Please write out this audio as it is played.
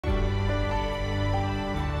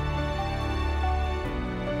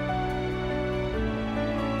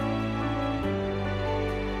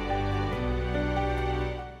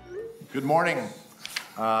Good morning.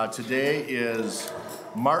 Today is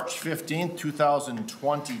March 15th,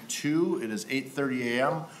 2022. It is 8:30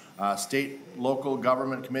 a.m. State Local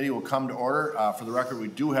Government Committee will come to order. For the record, we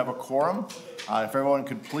do have a quorum. If everyone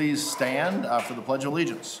could please stand for the Pledge of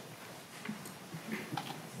Allegiance.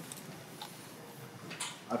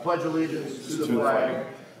 I pledge allegiance to the flag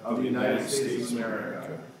of the United States of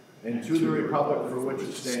America and to the republic for which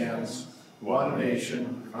it stands, one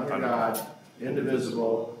nation, under God,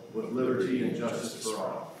 indivisible, with liberty and justice for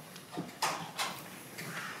all.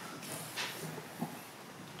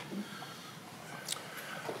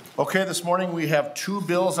 Okay, this morning we have two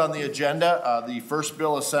bills on the agenda. The first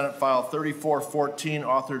bill is Senate File 3414,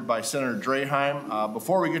 authored by Senator Draheim.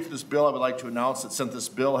 Before we get to this bill, I would like to announce that since this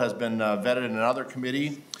bill has been vetted in another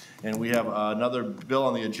committee, and we have another bill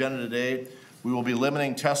on the agenda today, we will be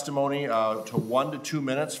limiting testimony to 1 to 2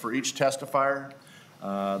 minutes for each testifier.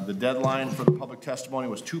 The deadline for the public testimony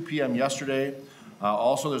was 2 p.m. yesterday.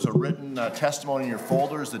 Also, there's a written testimony in your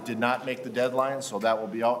folders that did not make the deadline, so that will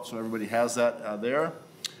be out, so everybody has that there.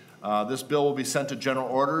 This bill will be sent to general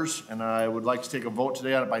orders, and I would like to take a vote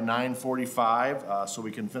today on it by 9:45, so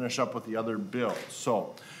we can finish up with the other bills.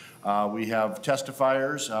 So we have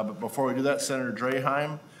testifiers, but before we do that, Senator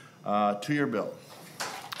Draheim, to your bill.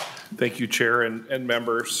 Thank you, Chair and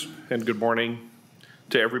members, and good morning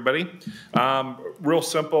to everybody. Real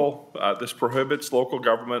simple, this prohibits local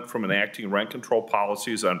government from enacting rent control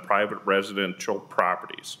policies on private residential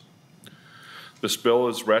properties. This bill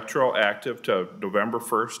is retroactive to November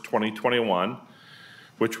 1st, 2021,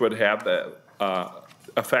 which would have the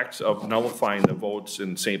effects of nullifying the votes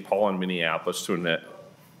in St. Paul and Minneapolis to enact.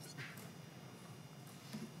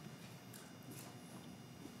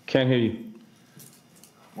 Can't hear you.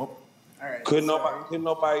 Whoop. All right. Could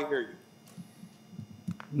nobody hear you?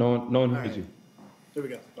 No one hears you. There we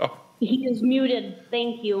go. Oh. He is muted.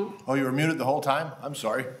 Thank you. Oh, you were muted the whole time? I'm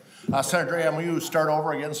sorry. Senator Draheim, will you start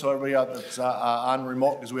over again so everybody out that's on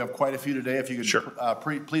remote, because we have quite a few today, if you could Sure.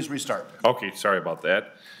 Please restart. Okay, sorry about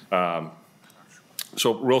that.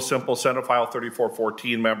 So real simple, Senate File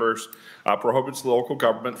 3414, members, prohibits the local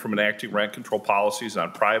government from enacting rent control policies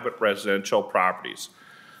on private residential properties.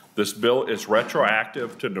 This bill is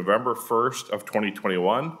retroactive to November 1st of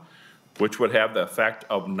 2021, which would have the effect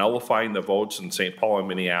of nullifying the votes in St. Paul and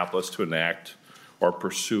Minneapolis to enact or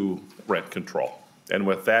pursue rent control. And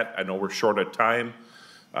with that, I know we're short of time.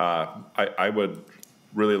 I would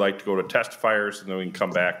really like to go to testifiers, and then we can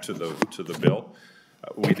come back to the bill.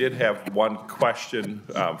 We did have one question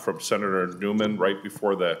from Senator Newman right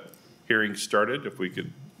before the hearing started. If we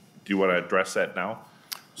could, do you want to address that now?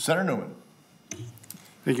 Senator Newman.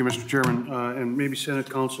 Thank you, Mr. Chairman. And maybe Senate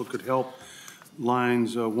Council could help.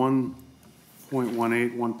 Lines 1.18,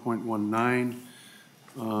 1.19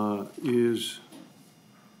 is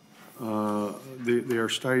they are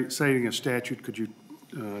citing a statute. Could you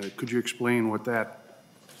explain what that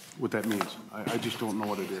means? I just don't know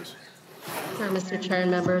what it is. Sure, Mr. Chair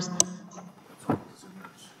and members.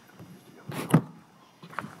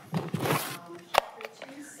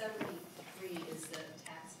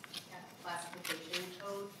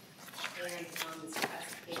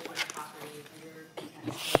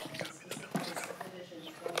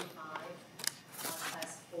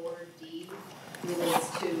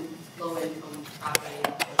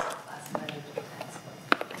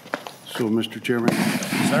 So, Mr. Chairman,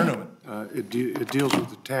 Senator Newman. It deals with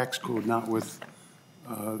the tax code, not with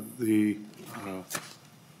the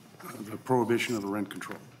prohibition of the rent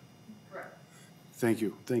control. Correct. Thank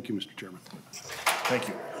you, Mr. Chairman. Thank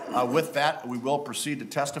you. With that, we will proceed to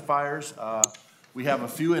testifiers. We have a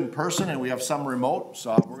few in person and we have some remote.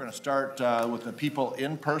 So we're going to start with the people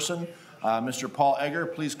in person. Mr. Paul Egger,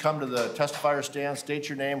 please come to the testifier stand, state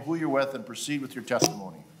your name, who you're with, and proceed with your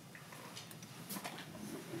testimony.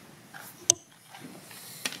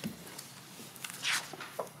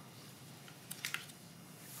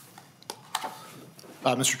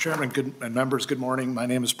 Mr. Chairman and members, good morning. My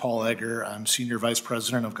name is Paul Egger. I'm Senior Vice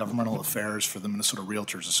President of Governmental Affairs for the Minnesota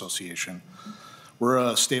Realtors Association. We're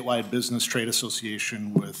a statewide business trade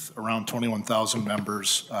association with around 21,000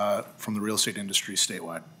 members from the real estate industry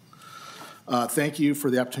statewide. Thank you for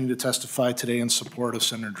the opportunity to testify today in support of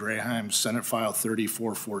Senator Draheim's Senate File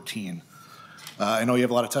 3414. I know you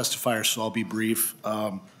have a lot of testifiers, so I'll be brief.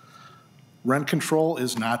 Rent control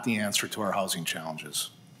is not the answer to our housing challenges.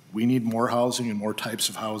 We need more housing and more types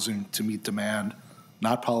of housing to meet demand,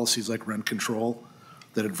 not policies like rent control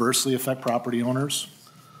that adversely affect property owners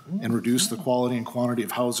and reduce the quality and quantity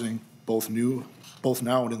of housing, both now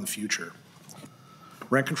and in the future.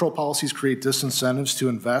 Rent control policies create disincentives to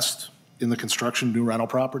invest in the construction of new rental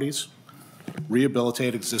properties.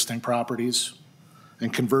 rehabilitate existing properties,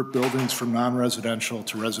 and convert buildings from non-residential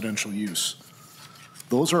to residential use.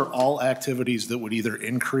 Those are all activities that would either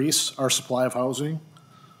increase our supply of housing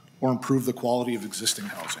or improve the quality of existing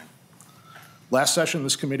housing. Last session,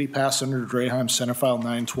 this committee passed Senator Draheim Senate File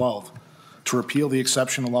 912 to repeal the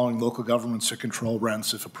exception allowing local governments to control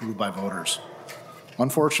rents if approved by voters.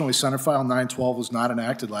 Unfortunately, Senate File 912 was not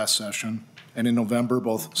enacted last session, and in November,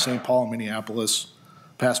 both St. Paul and Minneapolis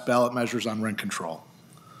passed ballot measures on rent control.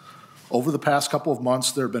 Over the past couple of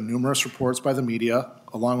months, there have been numerous reports by the media,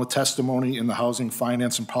 along with testimony in the Housing,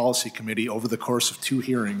 Finance, and Policy Committee over the course of 2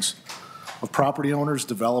 hearings, of property owners,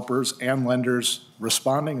 developers, and lenders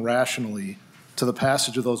responding rationally to the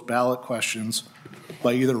passage of those ballot questions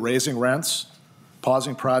by either raising rents,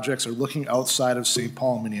 pausing projects, or looking outside of St.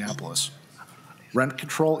 Paul and Minneapolis. Rent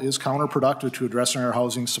control is counterproductive to addressing our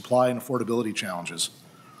housing supply and affordability challenges.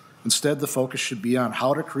 Instead, the focus should be on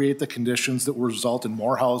how to create the conditions that will result in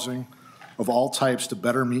more housing of all types to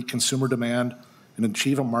better meet consumer demand and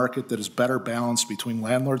achieve a market that is better balanced between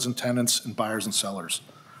landlords and tenants and buyers and sellers.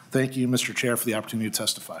 Thank you, Mr. Chair, for the opportunity to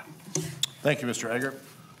testify. Thank you, Mr. Egger.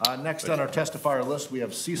 Next on our testifier list, we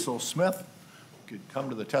have Cecil Smith. Could come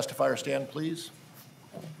to the testifier stand, please.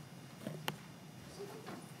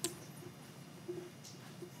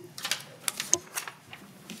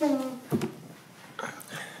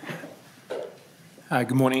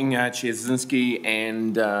 Good morning, Chair Zazinski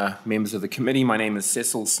and members of the committee. My name is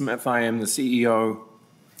Cecil Smith. I am the CEO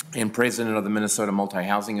and President of the Minnesota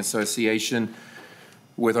Multi-Housing Association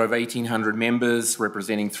with over 1,800 members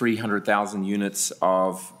representing 300,000 units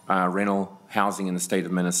of rental housing in the state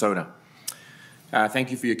of Minnesota.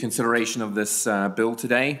 Thank you for your consideration of this bill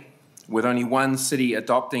today. With only one city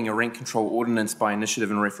adopting a rent control ordinance by initiative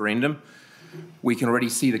and referendum, we can already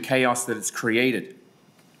see the chaos that it's created.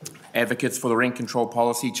 Advocates for the rent control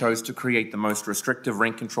policy chose to create the most restrictive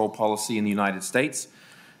rent control policy in the United States,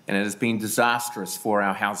 and it has been disastrous for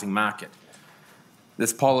our housing market.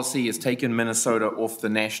 This policy has taken Minnesota off the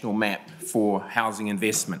national map for housing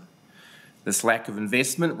investment. This lack of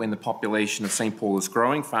investment when the population of St. Paul is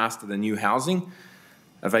growing faster than new housing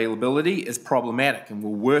availability is problematic and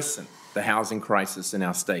will worsen the housing crisis in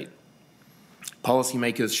our state.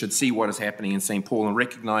 Policymakers should see what is happening in St. Paul and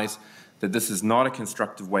recognize that this is not a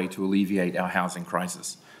constructive way to alleviate our housing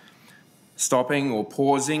crisis. Stopping or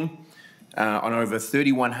pausing on over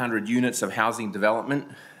 3,100 units of housing development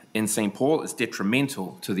in St. Paul is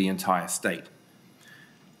detrimental to the entire state.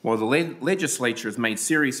 While the legislature has made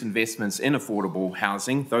serious investments in affordable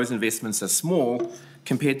housing, those investments are small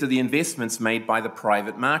compared to the investments made by the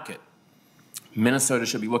private market. Minnesota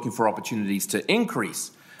should be looking for opportunities to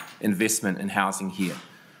increase investment in housing here.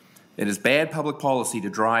 It is bad public policy to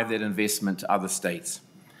drive that investment to other states.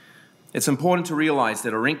 It's important to realize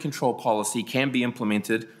that a rent control policy can be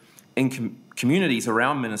implemented in communities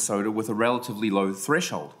around Minnesota with a relatively low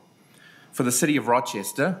threshold. For the city of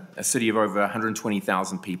Rochester, a city of over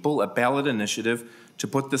 120,000 people, a ballot initiative to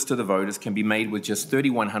put this to the voters can be made with just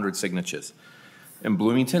 3,100 signatures. In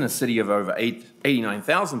Bloomington, a city of over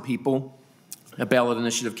 89,000 people, a ballot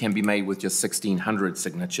initiative can be made with just 1,600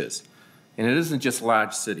 signatures. And it isn't just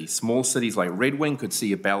large cities. Small cities like Red Wing could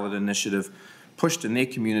see a ballot initiative pushed in their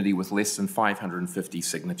community with less than 550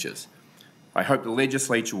 signatures. I hope the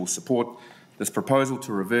legislature will support this proposal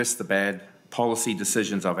to reverse the bad policy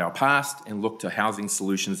decisions of our past and look to housing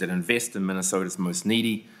solutions that invest in Minnesota's most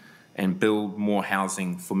needy and build more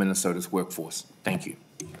housing for Minnesota's workforce. Thank you.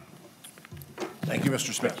 Thank you,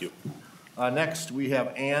 Mr. Smith. Thank you. Next, we have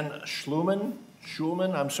Ann Schulman.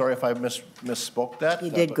 I'm sorry if I misspoke that. You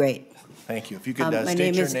did great. Thank you. If you could My state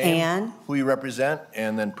name your is name, Ann. who you represent,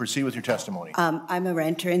 and then proceed with your testimony. I'm a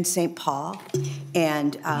renter in St. Paul,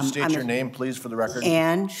 and State your name, please, for the record.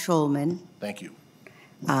 Ann Schulman. Thank you.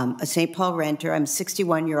 A St. Paul renter. I'm a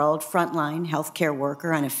 61-year-old frontline healthcare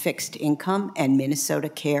worker on a fixed income and Minnesota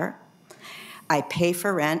Care. I pay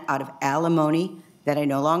for rent out of alimony that I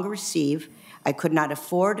no longer receive. I could not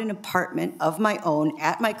afford an apartment of my own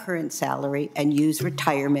at my current salary and use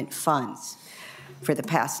retirement funds. For the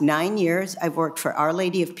past 9 years, I've worked for Our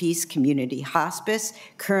Lady of Peace Community Hospice,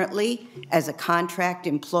 currently as a contract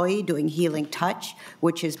employee doing Healing Touch,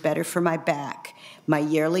 which is better for my back. My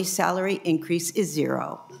yearly salary increase is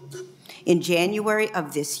 $0. In January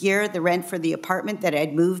of this year, the rent for the apartment that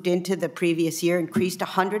I'd moved into the previous year increased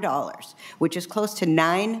 $100, which is close to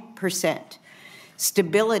 9%.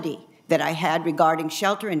 Stability that I had regarding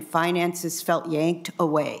shelter and finances felt yanked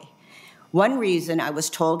away. One reason I was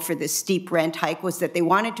told for this steep rent hike was that they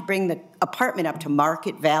wanted to bring the apartment up to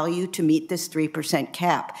market value to meet this 3%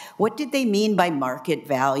 cap. What did they mean by market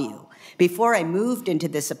value? Before I moved into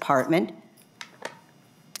this apartment,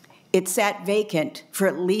 It sat vacant for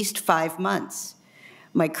at least 5 months.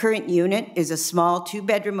 My current unit is a small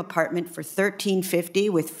 2-bedroom apartment for $1,350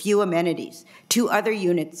 with few amenities. 2 other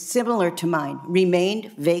units similar to mine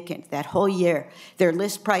remained vacant that whole year. Their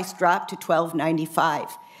list price dropped to $1,295.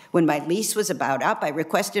 When my lease was about up, I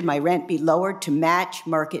requested my rent be lowered to match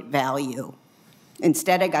market value.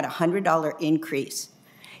 Instead, I got a $100 increase.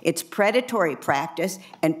 It's predatory practice,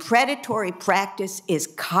 and predatory practice is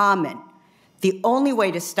common. The only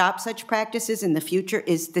way to stop such practices in the future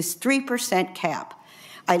is this 3% cap.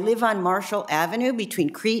 I live on Marshall Avenue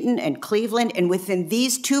between Cretin and Cleveland, and within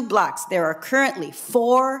these 2 blocks, there are currently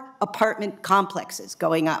 4 apartment complexes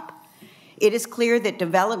going up. It is clear that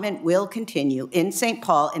development will continue in St.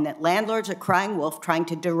 Paul and that landlords are crying wolf trying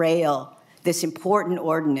to derail this important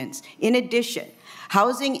ordinance. In addition,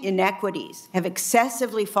 housing inequities have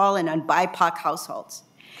excessively fallen on BIPOC households.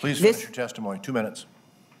 Please finish your testimony. 2 minutes.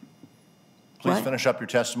 Please What? finish up your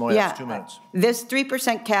testimony. That's 2 minutes. This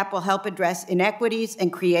 3% cap will help address inequities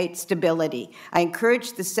and create stability. I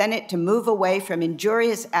encourage the Senate to move away from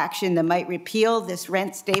injurious action that might repeal this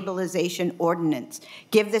rent stabilization ordinance.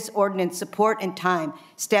 Give this ordinance support and time.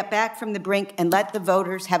 Step back from the brink and let the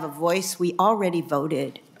voters have a voice. We already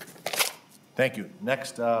voted. Thank you.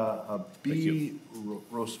 Next, B.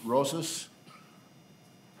 Rosas.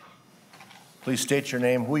 Please state your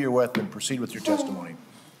name, who you're with, and proceed with your testimony.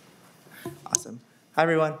 Awesome. Hi,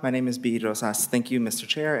 everyone. My name is B. Rosas. Thank you, Mr.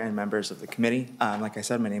 Chair and members of the committee. Like I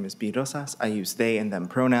said, my name is B. Rosas. I use they and them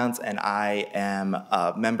pronouns, and I am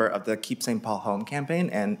a member of the Keep St. Paul Home campaign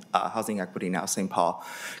and Housing Equity Now St. Paul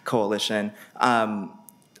coalition.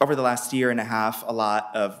 Over the last year and a half, a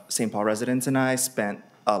lot of St. Paul residents and I spent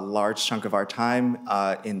a large chunk of our time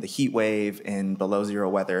in the heat wave, in below zero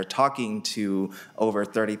weather, talking to over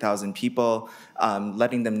 30,000 people,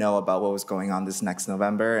 letting them know about what was going on this next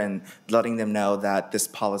November and letting them know that this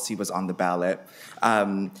policy was on the ballot.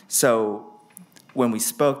 So when we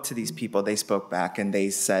spoke to these people, they spoke back and they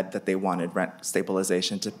said that they wanted rent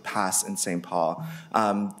stabilization to pass in St. Paul.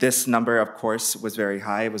 This number, of course, was very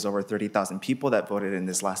high. It was over 30,000 people that voted in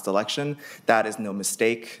this last election. That is no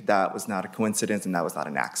mistake. That was not a coincidence, and that was not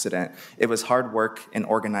an accident. It was hard work and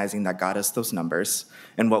organizing that got us those numbers.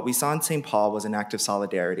 And what we saw in St. Paul was an act of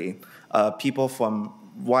solidarity. People from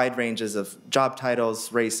wide ranges of job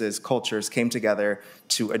titles, races, cultures came together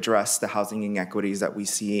to address the housing inequities that we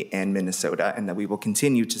see in Minnesota and that we will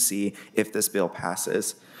continue to see if this bill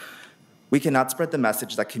passes. We cannot spread the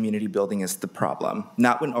message that community building is the problem,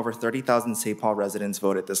 not when over 30,000 St. Paul residents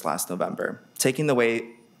voted this last November. Taking away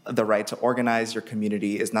the right to organize your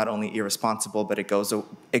community is not only irresponsible, but it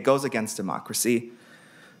goes against democracy.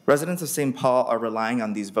 Residents of St. Paul are relying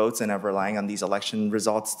on these votes and are relying on these election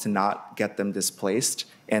results to not get them displaced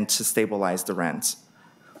and to stabilize the rents.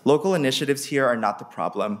 Local initiatives here are not the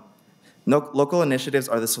problem. Local initiatives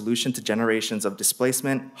are the solution to generations of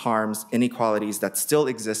displacement, harms, inequalities that still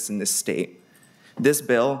exist in this state. This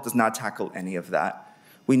bill does not tackle any of that.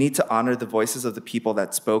 We need to honor the voices of the people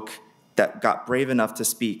that spoke, that got brave enough to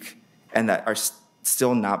speak, and that are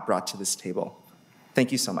still not brought to this table.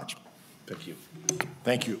 Thank you so much. Thank you.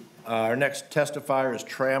 Thank you. Our next testifier is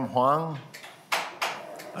Tram Huang.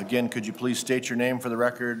 Again, could you please state your name for the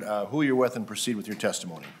record, who you're with, and proceed with your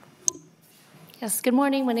testimony. Yes, good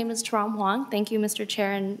morning. My name is Tram Huang. Thank you, Mr.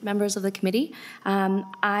 Chair and members of the committee.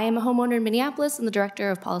 I am a homeowner in Minneapolis and the Director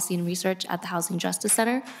of Policy and Research at the Housing Justice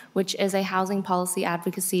Center, which is a housing policy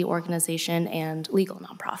advocacy organization and legal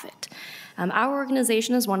nonprofit. Our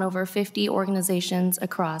organization has won over 50 organizations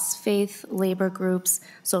across faith, labor groups,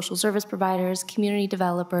 social service providers, community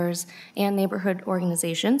developers, and neighborhood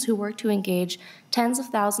organizations who work to engage tens of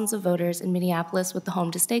thousands of voters in Minneapolis with the Home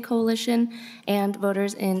to Stay Coalition and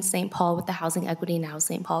voters in St. Paul with the Housing Equity Now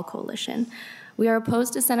St. Paul Coalition. We are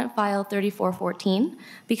opposed to Senate File 3414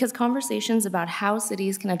 because conversations about how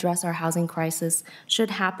cities can address our housing crisis should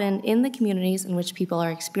happen in the communities in which people are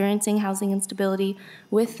experiencing housing instability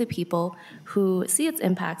with the people who see its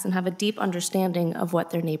impacts and have a deep understanding of what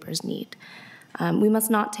their neighbors need. We must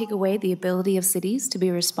not take away the ability of cities to be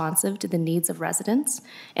responsive to the needs of residents,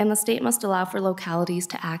 and the state must allow for localities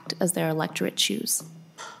to act as their electorate choose.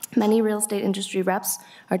 Many real estate industry reps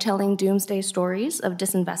are telling doomsday stories of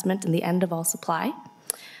disinvestment and the end of all supply.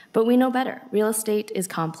 But we know better. Real estate is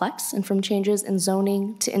complex, and from changes in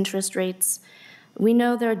zoning to interest rates, we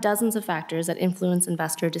know there are dozens of factors that influence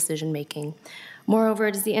investor decision-making. Moreover,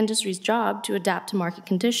 it is the industry's job to adapt to market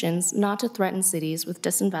conditions, not to threaten cities with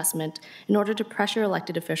disinvestment in order to pressure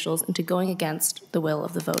elected officials into going against the will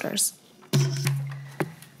of the voters.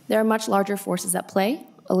 There are much larger forces at play.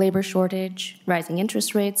 a labor shortage, rising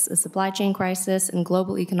interest rates, a supply chain crisis, and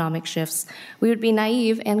global economic shifts, we would be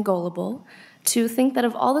naive and gullible to think that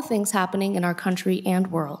of all the things happening in our country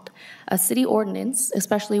and world, a city ordinance,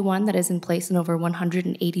 especially one that is in place in over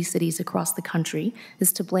 180 cities across the country,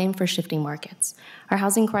 is to blame for shifting markets. Our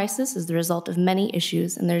housing crisis is the result of many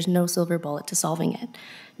issues, and there's no silver bullet to solving it.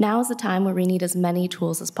 Now is the time where we need as many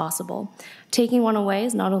tools as possible. Taking one away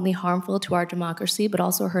is not only harmful to our democracy, but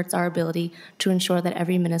also hurts our ability to ensure that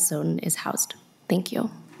every Minnesotan is housed. Thank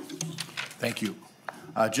you. Thank you.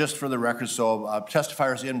 Just for the record, so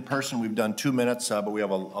testifiers in person, we've done 2 minutes, but we have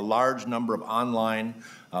a large number of online.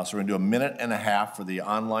 So we're going to do a minute and a half for the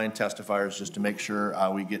online testifiers just to make sure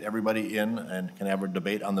we get everybody in and can have a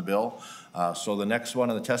debate on the bill. So the next one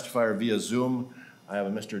on the testifier via Zoom, I have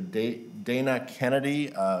a Mr. Dana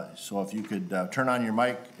Kennedy. So if you could turn on your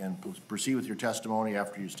mic and proceed with your testimony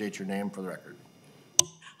after you state your name for the record.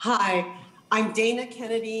 Hi, I'm Dana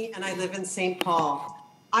Kennedy and I live in St. Paul.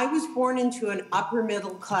 I was born into an upper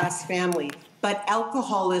middle class family, but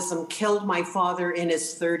alcoholism killed my father in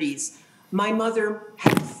his 30s. My mother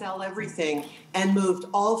had to sell everything and moved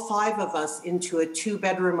all 5 of us into a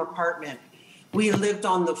 2-bedroom apartment. We lived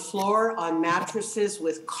on the floor on mattresses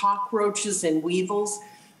with cockroaches and weevils.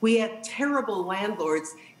 We had terrible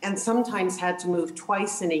landlords and sometimes had to move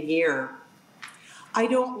twice in a year. I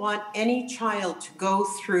don't want any child to go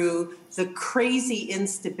through the crazy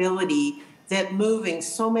instability that moving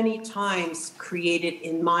so many times created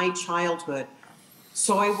in my childhood.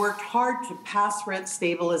 So I worked hard to pass rent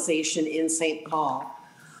stabilization in St. Paul.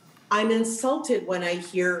 I'm insulted when I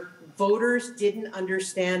hear voters didn't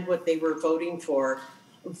understand what they were voting for.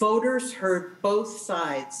 Voters heard both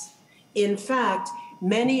sides. In fact,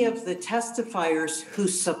 many of the testifiers who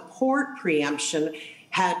support preemption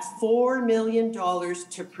had $4 million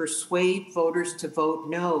to persuade voters to vote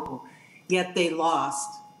no, yet they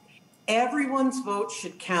lost. Everyone's vote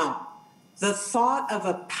should count. The thought of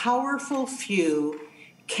a powerful few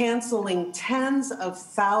canceling tens of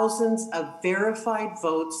thousands of verified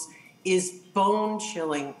votes is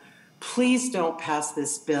bone-chilling. Please don't pass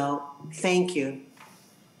this bill. Thank you.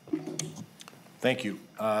 Thank you.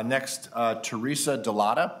 Next, Teresa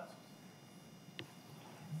Delata.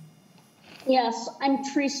 Yes, I'm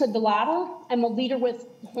Teresa Delata. I'm a leader with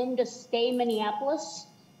Home to Stay Minneapolis.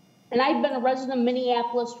 And I've been a resident of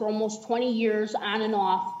Minneapolis for almost 20 years on and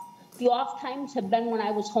off. The off times have been when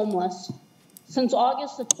I was homeless. Since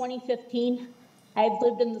August of 2015, I've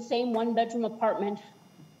lived in the same 1-bedroom apartment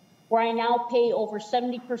where I now pay over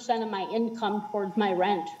 70% of my income towards my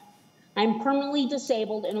rent. I'm permanently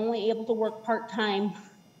disabled and only able to work part-time.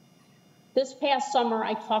 This past summer,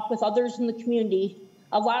 I talked with others in the community.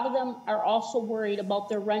 A lot of them are also worried about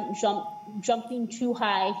their rent jumping too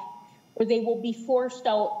high, or they will be forced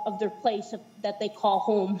out of their place that they call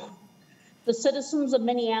home. The citizens of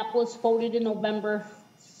Minneapolis voted in November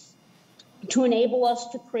to enable us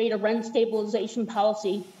to create a rent stabilization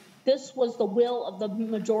policy. This was the will of the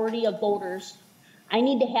majority of voters. I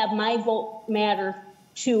need to have my vote matter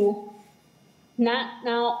too. Not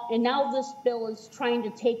now, and now this bill is trying to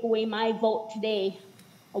take away my vote today,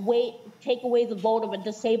 take away the vote of a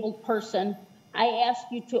disabled person. I ask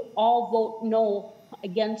you to all vote no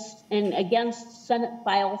against Senate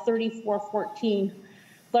File 3414.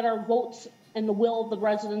 Let our votes and the will of the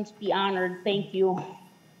residents be honored. Thank you.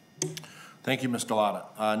 Thank you, Ms.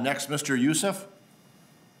 Delata. Next, Mr. Youssef.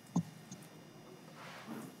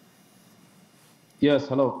 Yes,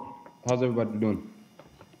 hello. How's everybody doing?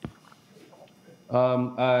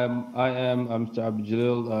 I am Mr.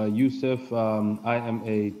 Abdul Youssef. I am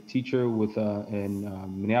a teacher in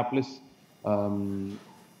Minneapolis. And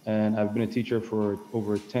I've been a teacher for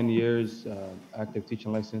over 10 years, active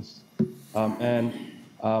teaching license.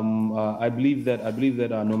 I believe that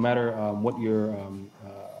no matter what your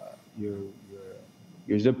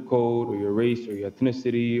zip code or your race or your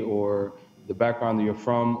ethnicity or the background that you're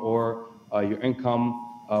from or your income,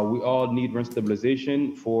 we all need rent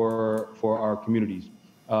stabilization for our communities,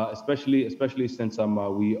 especially since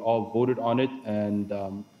we all voted on it and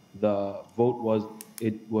the vote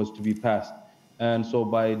was to be passed. And so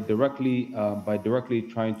by directly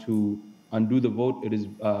trying to undo the vote, it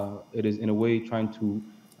is in a way trying to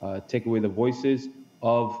take away the voices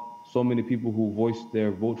of so many people who voiced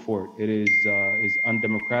their vote for it. It is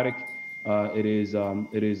undemocratic. It is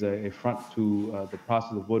a affront to the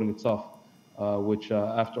process of voting itself, which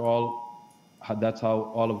after all, that's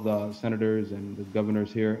how all of the senators and the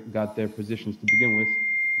governors here got their positions to begin with,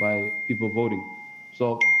 by people voting.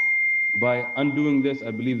 So by undoing this,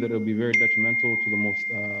 I believe that it'll be very detrimental to the most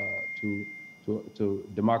to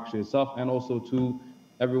democracy itself, and also to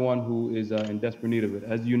everyone who is in desperate need of it.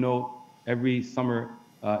 As you know, every summer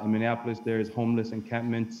in Minneapolis, there's homeless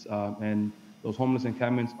encampments, and those homeless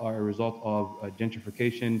encampments are a result of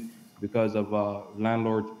gentrification because of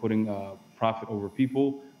landlords putting profit over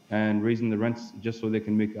people and raising the rents just so they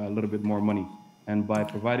can make a little bit more money. And by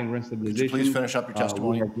providing rent stabilization, could you please finish up your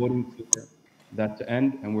testimony? we are voting for that to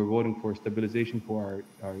end, and we're voting for stabilization for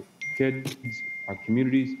our kids, our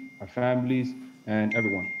communities, our families, and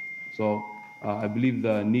everyone. So I believe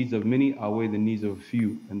the needs of many outweigh the needs of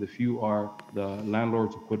few, and the few are the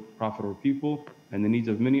landlords who put profit over people, and the needs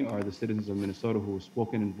of many are the citizens of Minnesota who have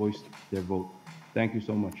spoken and voiced their vote. Thank you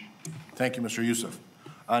so much. Thank you, Mr. Youssef.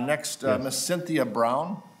 Next, Yes. Ms. Cynthia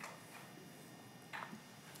Brown.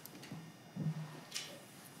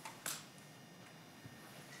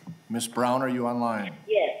 Ms. Brown, are you online?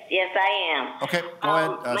 Yes, I am. Okay, go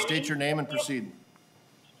ahead. State your name and proceed.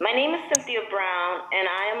 My name is Cynthia Brown, and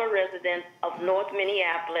I am a resident of North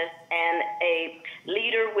Minneapolis and a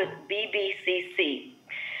leader with BBCC.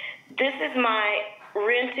 This is my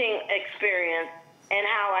renting experience and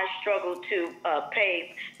how I struggle to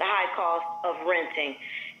pay the high cost of renting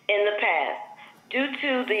in the past. Due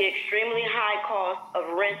to the extremely high cost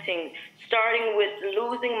of renting, starting with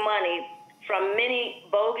losing money from many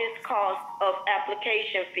bogus costs of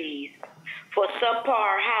application fees for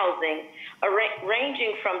subpar housing,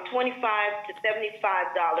 ranging from $25 to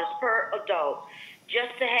 $75 per adult,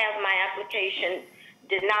 just to have my application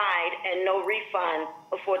denied and no refund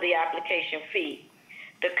for the application fee.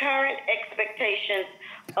 The current expectations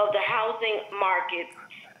of the housing market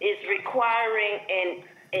is requiring an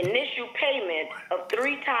initial payment of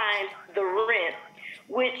 3 times the rent,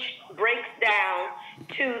 which breaks down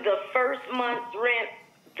to the first month's rent,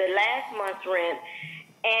 the last month's rent,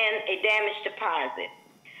 and a damaged deposit.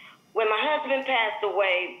 When my husband passed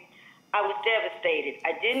away, I was devastated.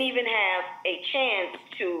 I didn't even have a chance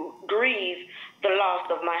to grieve the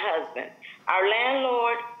loss of my husband. Our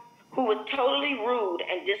landlord, who was totally rude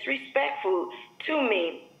and disrespectful to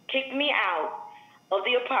me, kicked me out of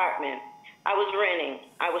the apartment I was renting.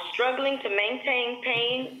 I was struggling to maintain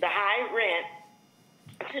paying the high rent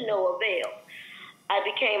to no avail. I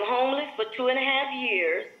became homeless for 2.5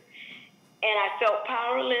 years, and I felt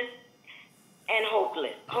powerless and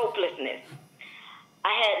hopelessness.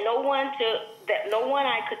 I had no one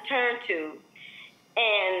I could turn to,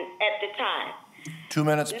 and at the time. 2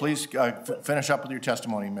 minutes, please. Finish up with your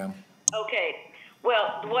testimony, ma'am. Okay.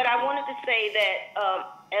 Well, what I wanted to say that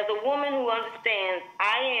as a woman who understands,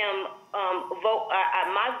 I am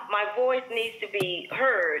my voice needs to be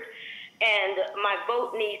heard, and my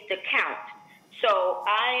vote needs to count. So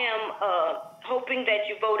I am hoping that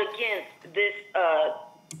you vote against this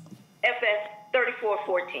FS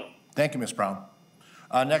 3414. Thank you, Ms. Brown.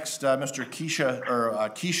 Next, Mr.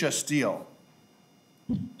 Keisha Steele.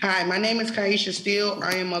 Hi, my name is Keisha Steele.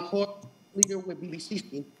 I am a core leader with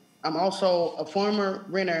BBCC. I'm also a former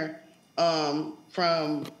renter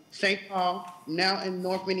from St. Paul, now in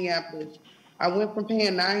North Minneapolis. I went from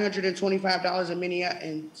paying $925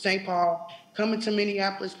 in St. Paul, coming to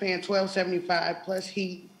Minneapolis paying $12.75 plus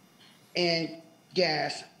heat and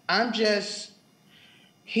gas. I'm just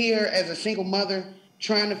here as a single mother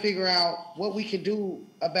trying to figure out what we can do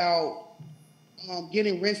about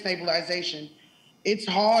getting rent stabilization. It's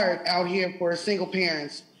hard out here for single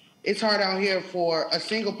parents. It's hard out here for a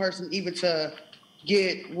single person even to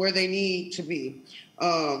get where they need to be.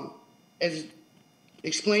 As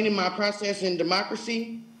explaining my process in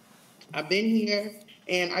democracy, I've been here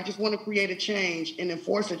and I just want to create a change and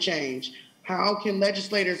enforce a change. How can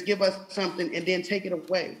legislators give us something and then take it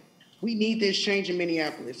away? We need this change in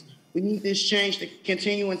Minneapolis. We need this change to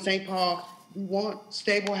continue in St. Paul. We want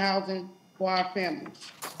stable housing for our families.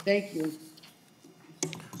 Thank you.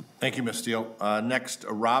 Thank you, Ms. Steele. Next,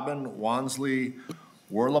 Robin Wansley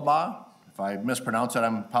Werlaba. If I mispronounce that,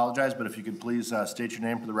 I apologize, but if you could please state your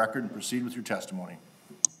name for the record and proceed with your testimony.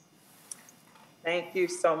 Thank you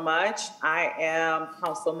so much. I am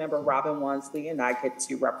Councilmember Robin Wansley, and I get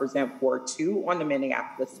to represent Ward 2 on the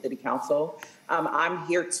Minneapolis City Council. I'm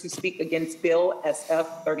here to speak against Bill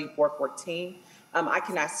SF 3414. I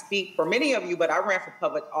cannot speak for many of you, but I ran for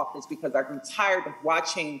public office because I grew tired of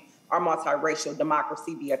watching our multiracial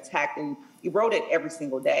democracy be attacked and eroded every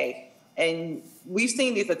single day. And we've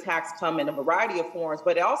seen these attacks come in a variety of forms,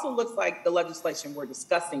 but it also looks like the legislation we're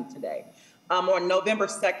discussing today. On November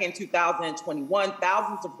 2nd, 2021,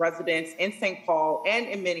 thousands of residents in St. Paul and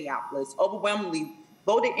in Minneapolis overwhelmingly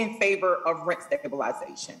voted in favor of rent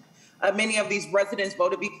stabilization. Many of these residents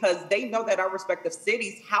voted because they know that our respective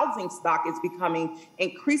cities' housing stock is becoming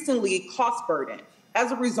increasingly cost burdened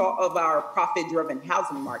as a result of our profit-driven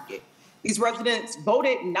housing market. These residents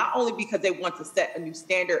voted not only because they want to set a new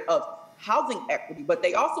standard of housing equity, but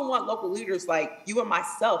they also want local leaders like you and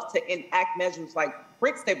myself to enact measures like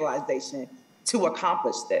rent stabilization to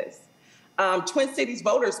accomplish this. Twin Cities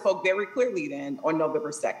voters spoke very clearly then on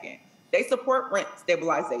November 2nd. They support rent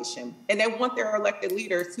stabilization, and they want their elected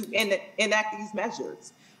leaders to enact these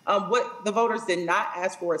measures. What the voters did not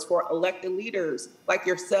ask for is for elected leaders like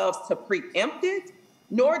yourselves to preempt it,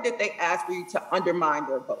 nor did they ask for you to undermine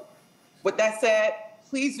their vote. With that said,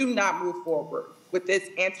 please do not move forward with this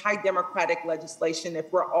anti-democratic legislation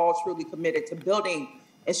if we're all truly committed to building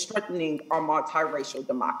and strengthening our multiracial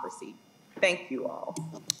democracy. Thank you all.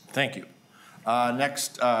 Thank you.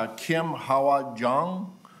 Next, Kim Hawa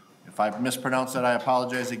Jung. If I've mispronounced that, I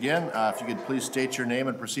apologize again. If you could please state your name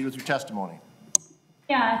and proceed with your testimony.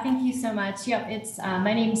 Yeah, thank you so much. Yep, it's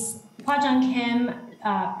my name's Hwa-Jung Kim,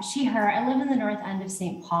 she, her. I live in the north end of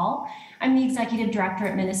St. Paul. I'm the executive director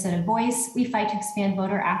at Minnesota Voice. We fight to expand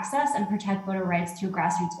voter access and protect voter rights through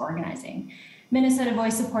grassroots organizing. Minnesota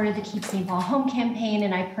Voice supported the Keep St. Paul Home campaign,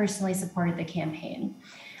 and I personally supported the campaign.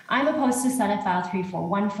 I'm opposed to Senate File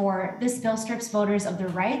 3414. This bill strips voters of their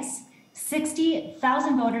rights.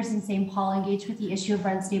 60,000 voters in St. Paul engaged with the issue of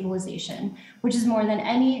rent stabilization, which is more than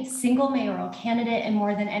any single mayoral candidate and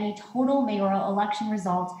more than any total mayoral election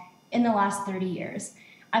result in the last 30 years.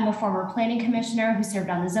 I'm a former planning commissioner who served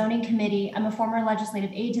on the zoning committee. I'm a former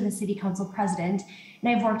legislative aide to the city council president, and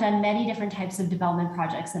I've worked on many different types of development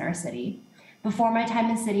projects in our city. Before my time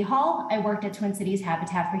in City Hall, I worked at Twin Cities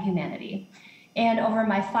Habitat for Humanity. And over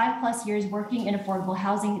my 5+ years working in affordable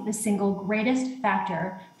housing, the single greatest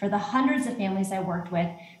factor for the hundreds of families I worked with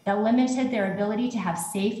that limited their ability to have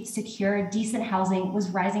safe, secure, decent housing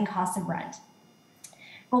was rising costs of rent.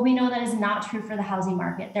 But we know that is not true for the housing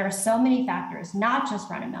market. There are so many factors, not just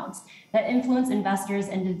rent amounts, that influence investors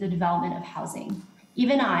into the development of housing.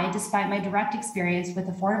 Even I, despite my direct experience with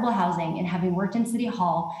affordable housing and having worked in City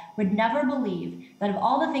Hall, would never believe that of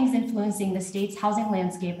all the things influencing the state's housing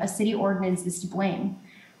landscape, a city ordinance is to blame.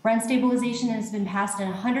 Rent stabilization has been passed in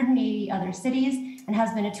 180 other cities and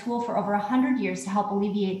has been a tool for over 100 years to help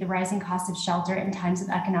alleviate the rising cost of shelter in times of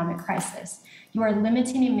economic crisis. You are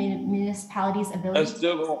limiting a municipality's ability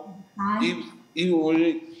to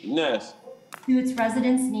its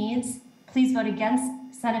residents' needs. Please vote against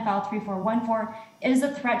Senate File 3414. It is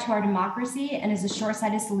a threat to our democracy and is a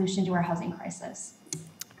short-sighted solution to our housing crisis.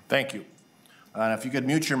 Thank you. And if you could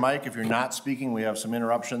mute your mic if you're not speaking, we have some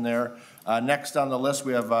interruption there. Next on the list,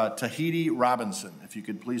 we have Tahiti Robinson. If you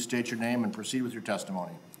could please state your name and proceed with your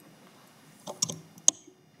testimony.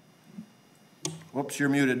 Whoops, you're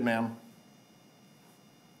muted, ma'am.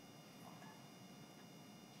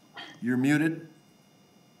 You're muted.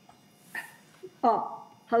 Oh,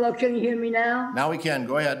 hello, can you hear me now? Now we can,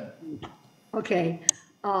 go ahead. Okay.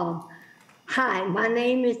 Hi, my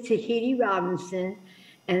name is Tahiti Robinson,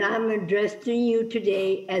 and I'm addressing you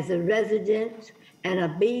today as a resident and a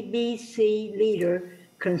BBC leader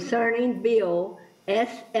concerning Bill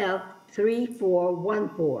SF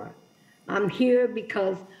 3414. I'm here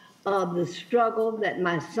because of the struggle that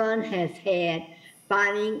my son has had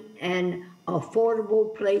finding an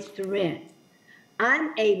affordable place to rent.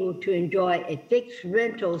 I'm able to enjoy a fixed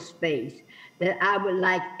rental space that I would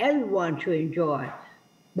like everyone to enjoy,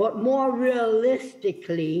 but more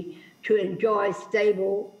realistically, to enjoy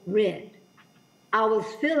stable rent. I was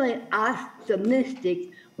feeling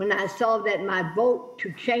optimistic when I saw that my vote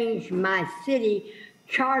to change my city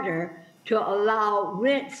charter to allow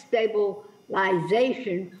rent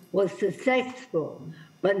stabilization was successful.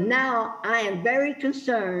 But now I am very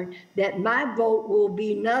concerned that my vote will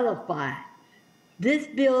be nullified. This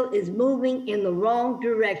bill is moving in the wrong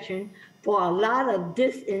direction for a lot of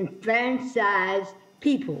disenfranchised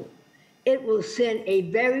people. It will send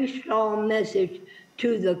a very strong message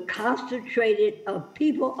to the concentrated of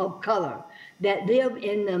people of color that live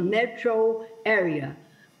in the metro area.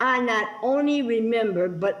 I not only remember,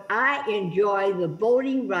 but I enjoy the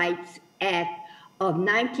Voting Rights Act of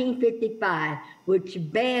 1955, which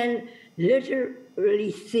banned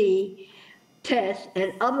literacy tests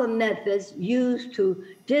and other methods used to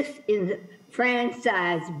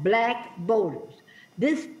disenfranchise Black voters.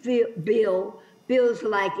 This bill feels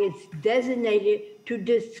like it's designated to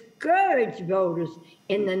discourage voters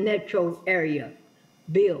in the metro area.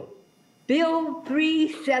 Bill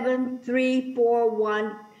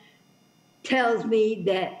 37341 tells me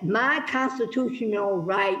that my constitutional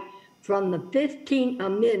right from the 15th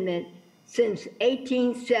Amendment since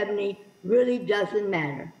 1870 really doesn't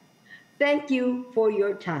matter. Thank you for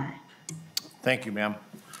your time. Thank you, ma'am.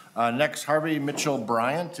 Next, Harvey Mitchell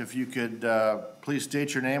Bryant, if you could please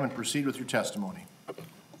state your name and proceed with your testimony.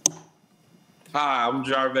 Hi, I'm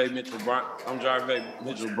Draheim Mitchell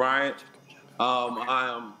Bryant.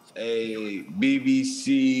 I am a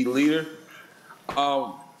BBC leader.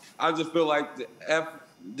 I just feel like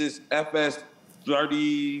this FS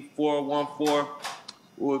 3414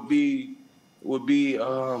 would be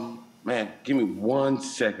man, give me 1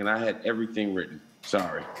 second. I had everything written.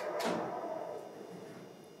 Sorry.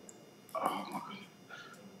 Oh my goodness.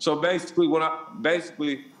 So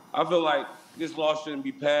basically, I feel like this law shouldn't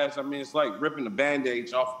be passed. I mean, it's like ripping the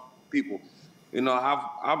Band-Aids off people. You know,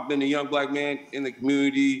 I've been a young black man in the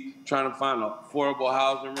community trying to find affordable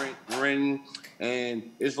housing renting,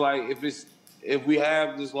 and it's like if we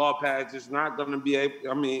have this law passed, it's not going to be able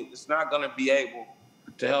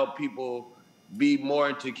to help people be more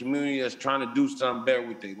into the community that's trying to do something better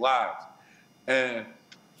with their lives. And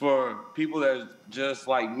for people that's just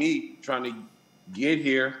like me trying to get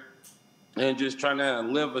here and just trying to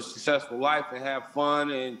live a successful life and have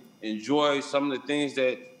fun and enjoy some of the things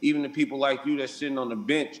that even the people like you that's sitting on the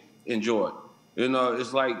bench enjoy. You know,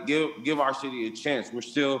 it's like give our city a chance. We're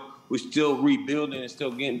still rebuilding and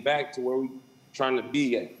still getting back to where we're trying to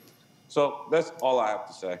be at. So that's all I have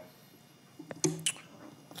to say.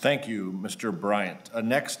 Thank you, Mr. Bryant.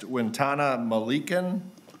 Next, Wintana Malikan.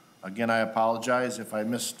 Again, I apologize if I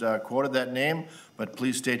misquoted that name, but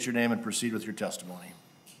please state your name and proceed with your testimony.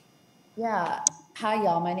 Yeah. Hi,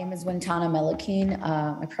 y'all. My name is Wintana Melikin.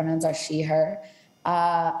 My pronouns are she, her.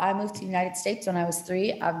 I moved to the United States when I was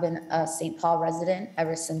 3. I've been a St. Paul resident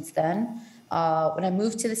ever since then. When I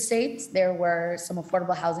moved to the States, there were some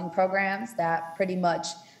affordable housing programs that pretty much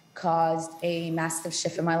caused a massive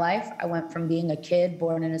shift in my life. I went from being a kid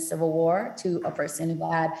born in a civil war to a person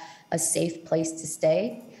who had a safe place to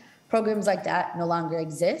stay. Programs like that no longer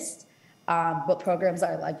exist. But programs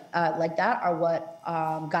are like that are what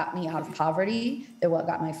got me out of poverty. They're what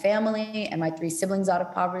got my family and my 3 siblings out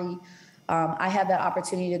of poverty. I had that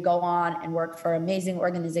opportunity to go on and work for an amazing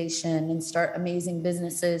organization and start amazing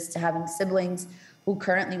businesses, to having siblings who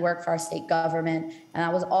currently work for our state government. And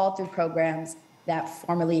that was all through programs that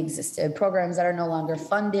formerly existed, programs that are no longer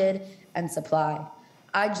funded and supplied.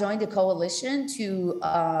 I joined a coalition to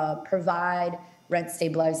provide rent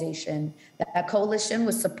stabilization. That coalition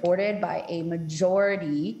was supported by a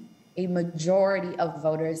majority of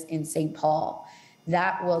voters in St. Paul.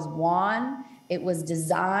 That was won. It was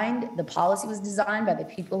designed, the policy was designed by the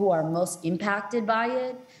people who are most impacted by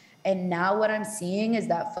it. And now what I'm seeing is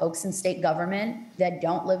that folks in state government that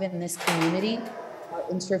don't live in this community are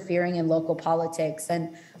interfering in local politics.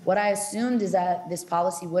 And what I assumed is that this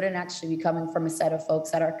policy wouldn't actually be coming from a set of folks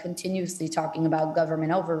that are continuously talking about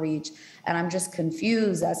government overreach. And I'm just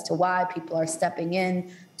confused as to why people are stepping in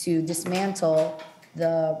to dismantle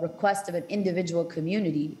the request of an individual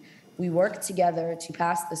community. We work together to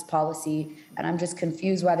pass this policy, and I'm just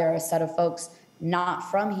confused why there are a set of folks not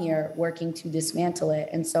from here working to dismantle it.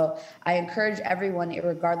 And so I encourage everyone,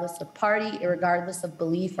 irregardless of party, irregardless of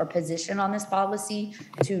belief or position on this policy,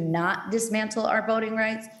 to not dismantle our voting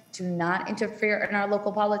rights, to not interfere in our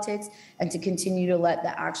local politics, and to continue to let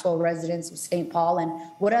the actual residents of St. Paul and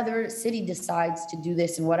what other city decides to do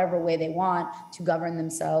this in whatever way they want to govern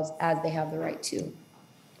themselves as they have the right to.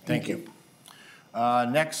 Thank you.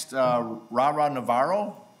 Next, Rara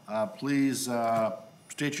Navarro, please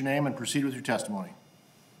state your name and proceed with your testimony.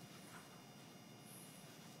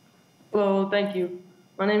 Hello, thank you.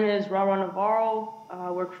 My name is Rara Navarro.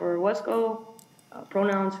 I work for Wesco,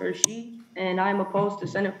 pronouns her, she, and I am opposed to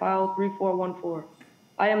Senate File 3414.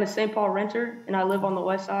 I am a St. Paul renter, and I live on the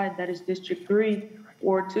west side, that is District 3,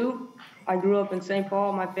 Ward 2. I grew up in St.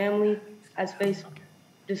 Paul. My family has faced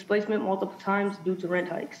displacement multiple times due to rent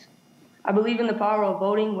hikes. I believe in the power of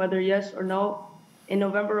voting, whether yes or no. In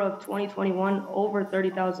November of 2021, over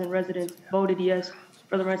 30,000 residents voted yes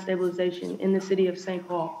for the rent stabilization in the city of St.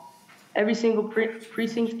 Paul. Every single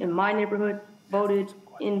precinct in my neighborhood voted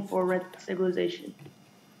in for rent stabilization.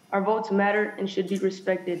 Our votes matter and should be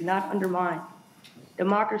respected, not undermined.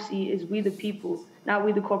 Democracy is we the people, not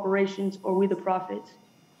we the corporations or we the profits.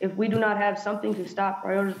 If we do not have something to stop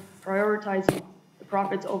prioritizing the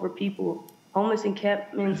profits over people, homeless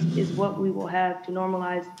encampments is what we will have to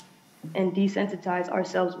normalize and desensitize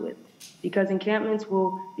ourselves with, because encampments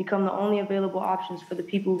will become the only available options for the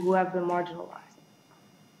people who have been marginalized.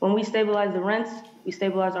 When we stabilize the rents, we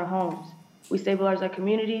stabilize our homes. We stabilize our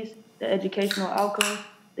communities, the educational outcomes,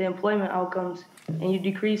 the employment outcomes, and you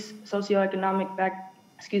decrease socioeconomic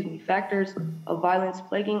factors of violence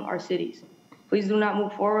plaguing our cities. Please do not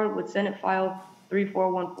move forward with Senate File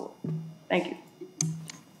 3414. Thank you.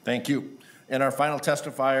 Thank you. And our final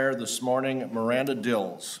testifier this morning, Miranda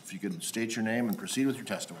Dills. If you could state your name and proceed with your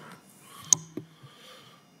testimony.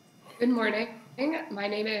 Good morning. My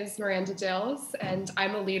name is Miranda Dills, and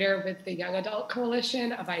I'm a leader with the Young Adult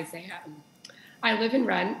Coalition of Isaiah. I live and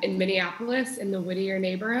rent in Minneapolis in the Whittier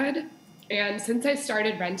neighborhood, and since I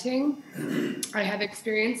started renting, I have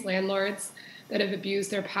experienced landlords that have abused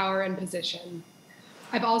their power and position.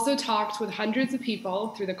 I've also talked with hundreds of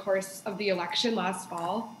people through the course of the election last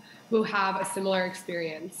fall who have a similar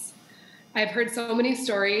experience. I've heard so many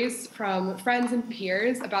stories from friends and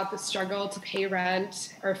peers about the struggle to pay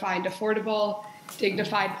rent or find affordable,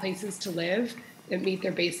 dignified places to live that meet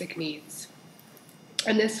their basic needs.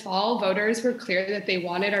 And this fall, voters were clear that they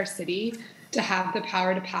wanted our city to have the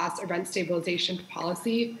power to pass a rent stabilization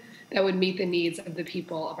policy that would meet the needs of the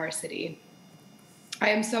people of our city. I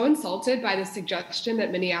am so insulted by the suggestion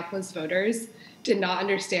that Minneapolis voters did not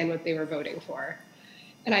understand what they were voting for.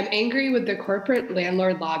 And I'm angry with the corporate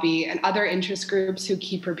landlord lobby and other interest groups who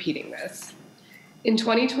keep repeating this. In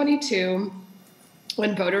 2022,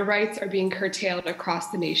 when voter rights are being curtailed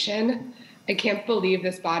across the nation, I can't believe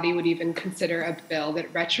this body would even consider a bill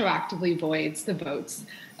that retroactively voids the votes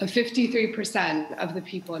of 53% of the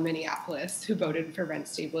people in Minneapolis who voted for rent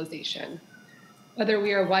stabilization. Whether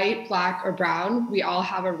we are white, Black, or brown, we all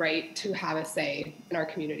have a right to have a say in our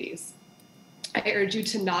communities. I urge you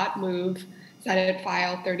to not move Senate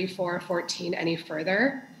File 3414 any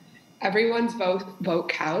further. Everyone's vote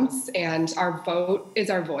counts, and our vote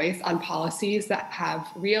is our voice on policies that have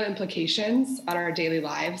real implications on our daily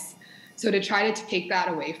lives. So to try to take that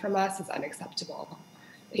away from us is unacceptable.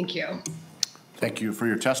 Thank you. Thank you for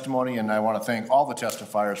your testimony, and I want to thank all the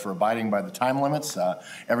testifiers for abiding by the time limits.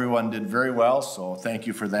 Everyone did very well, so thank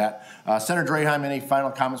you for that. Senator Draheim, any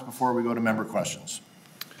final comments before we go to member questions?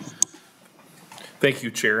 Thank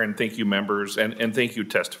you, Chair, and thank you, members, and thank you,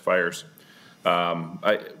 testifiers.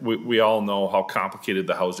 We all know how complicated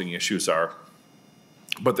the housing issues are,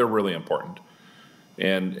 but they're really important.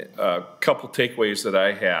 And a couple takeaways that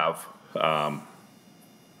I have,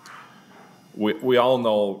 we all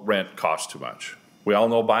know rent costs too much. We all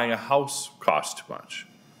know buying a house costs too much.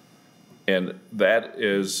 And that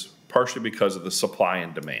is partially because of the supply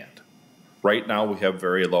and demand. Right now, we have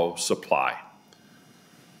very low supply.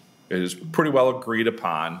 It is pretty well agreed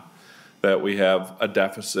upon that we have a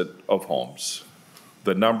deficit of homes.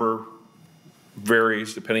 The number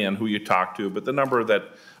varies depending on who you talk to, but the number that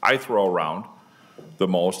I throw around the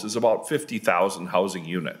most is about 50,000 housing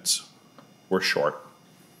units. We're short.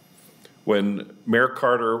 When Mayor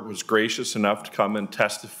Carter was gracious enough to come and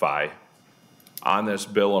testify on this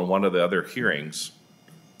bill in one of the other hearings,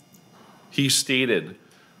 he stated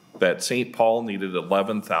that St. Paul needed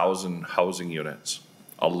 11,000 housing units.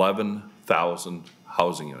 11,000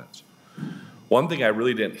 housing units. One thing I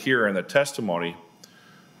really didn't hear in the testimony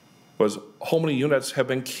was how many units have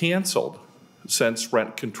been canceled since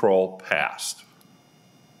rent control passed.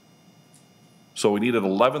 So we needed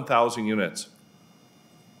 11,000 units.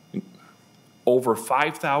 Over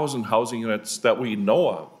 5,000 housing units that we know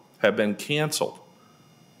of have been canceled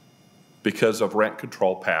because of rent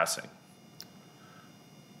control passing.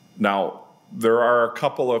 Now, there are a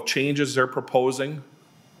couple of changes they're proposing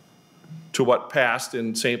to what passed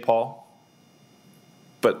in St. Paul,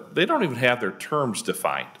 but they don't even have their terms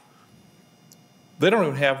defined. They don't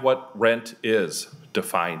even have what rent is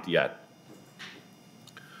defined yet.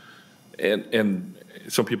 And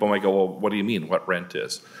some people might go, well, what do you mean, what rent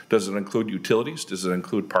is? Does it include utilities? Does it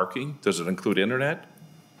include parking? Does it include internet?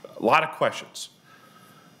 A lot of questions.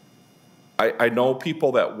 I know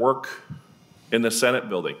people that work in the Senate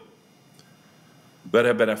building that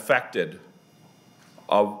have been affected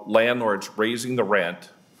of landlords raising the rent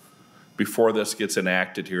before this gets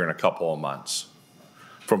enacted here in a couple of months,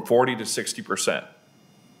 from 40 to 60%.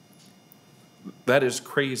 That is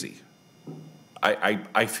crazy.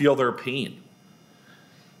 I feel their pain.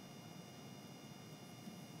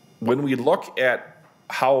 When we look at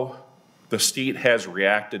how the state has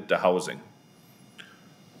reacted to housing,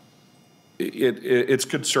 it's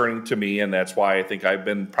concerning to me, and that's why I think I've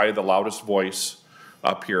been probably the loudest voice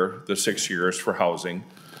up here the 6 years for housing,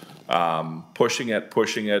 pushing it,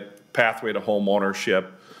 pathway to home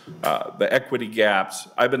ownership, the equity gaps.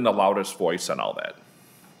 I've been the loudest voice on all that.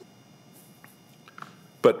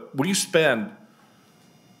 But we spend,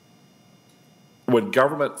 when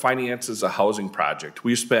government finances a housing project,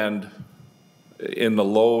 we spend in the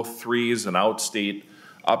low threes and outstate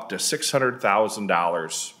up to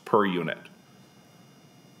 $600,000 per unit.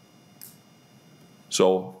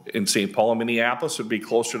 So in St. Paul and Minneapolis, it would be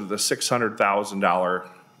closer to the $600,000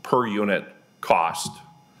 per unit cost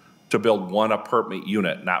to build one apartment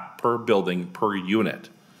unit, not per building, per unit.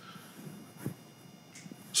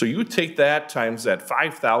 So you take that times that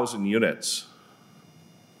 5,000 units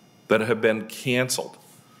that have been canceled,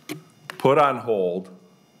 put on hold,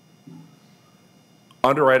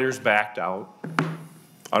 underwriters backed out,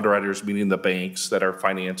 underwriters meaning the banks that are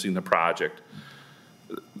financing the project.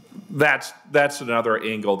 That's another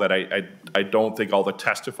angle that I don't think all the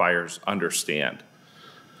testifiers understand.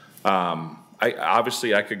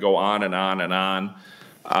 Obviously I could go on and on and on.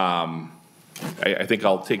 I think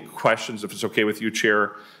I'll take questions if it's okay with you,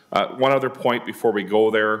 Chair. One other point before we go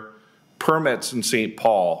there, permits in St.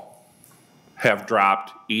 Paul have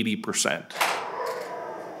dropped 80%.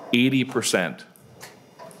 80%.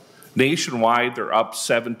 Nationwide, they're up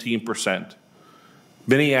 17%.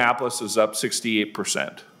 Minneapolis is up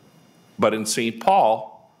 68%. But in St.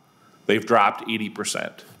 Paul, they've dropped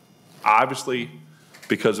 80%. Obviously,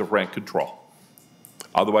 because of rent control.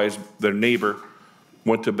 Otherwise, their neighbor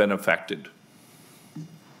wouldn't have been affected.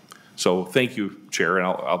 So thank you, Chair, and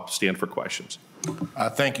I'll stand for questions.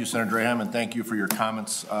 Thank you, Senator Draheim, and thank you for your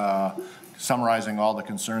comments summarizing all the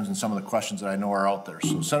concerns and some of the questions that I know are out there.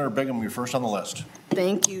 So Senator Bingham, you're first on the list.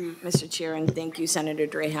 Thank you, Mr. Chair, and thank you, Senator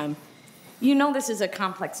Draheim. You know this is a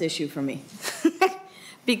complex issue for me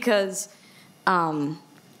because I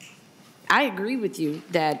agree with you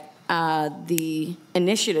that the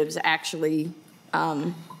initiatives actually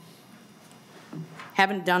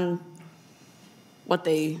haven't done what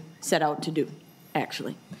they set out to do,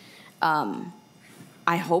 actually.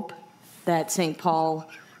 I hope that St. Paul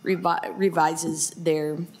revises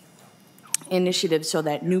their initiative so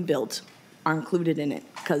that new builds are included in it,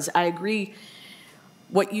 because I agree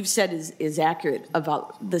what you've said is accurate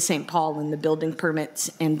about the St. Paul and the building permits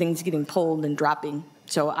and things getting pulled and dropping.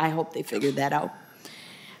 So I hope they figured that out.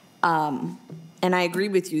 And I agree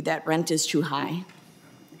with you that rent is too high.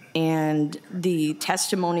 And the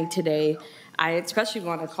testimony today, I especially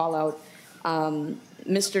want to call out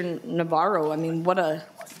Mr. Navarro. I mean, what a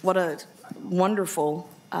wonderful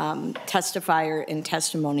testifier and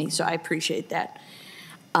testimony. So I appreciate that.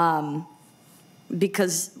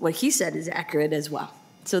 Because what he said is accurate as well.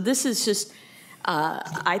 So this is just,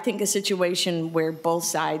 I think, a situation where both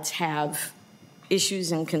sides have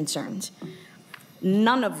issues and concerns,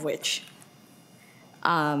 none of which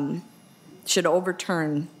should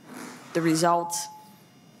overturn the results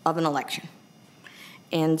of an election.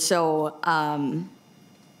 And so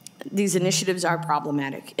these initiatives are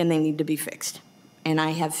problematic and they need to be fixed. And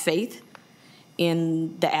I have faith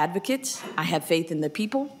in the advocates, I have faith in the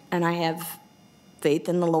people, and I have faith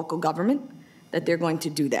in the local government that they're going to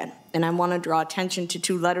do that. And I want to draw attention to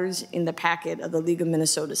two letters in the packet of the League of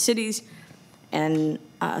Minnesota Cities and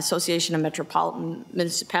Association of Metropolitan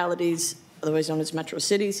Municipalities, otherwise known as Metro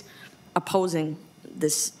Cities, opposing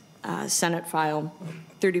this Senate File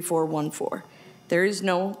 3414. There is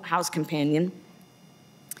no House companion.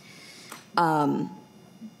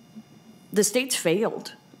 The state's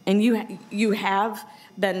failed, and you have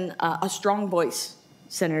been a strong voice,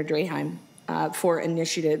 Senator Draheim, for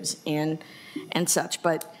initiatives and such.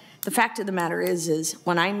 But the fact of the matter is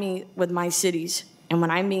when I meet with my cities and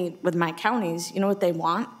when I meet with my counties, you know what they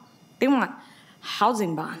want? They want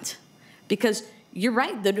housing bonds, because you're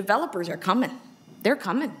right, the developers are coming. They're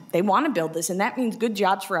coming. They want to build this, and that means good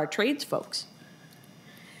jobs for our trades folks.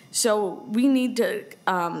 So we need to,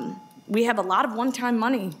 we have a lot of one-time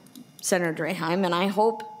money, Senator Draheim, and I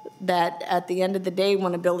hope that at the end of the day,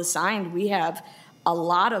 when a bill is signed, we have a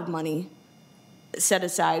lot of money set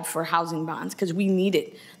aside for housing bonds, because we need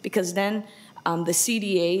it. Because then the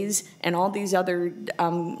CDAs and all these other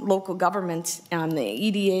local governments, the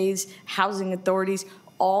EDAs, housing authorities,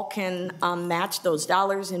 all can match those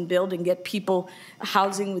dollars and build and get people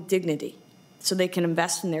housing with dignity so they can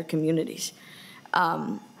invest in their communities.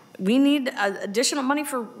 We need additional money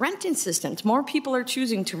for rent assistance. More people are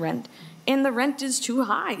choosing to rent, and the rent is too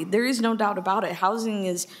high. There is no doubt about it. Housing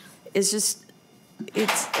is just,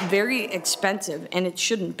 it's very expensive, and it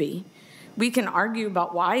shouldn't be. We can argue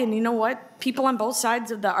about why, and you know what? People on both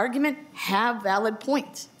sides of the argument have valid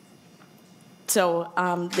points. So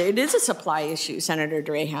it is a supply issue, Senator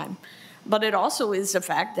Draheim. But it also is the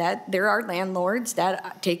fact that there are landlords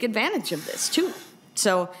that take advantage of this, too.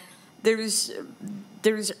 So there's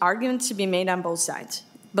arguments to be made on both sides.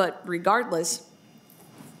 But regardless,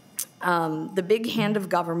 the big hand of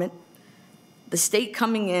government, the state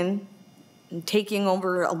coming in and taking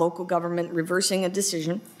over a local government, reversing a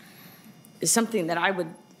decision, is something that I would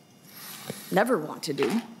never want to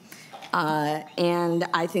do. And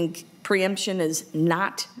I think preemption is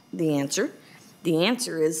not the answer. The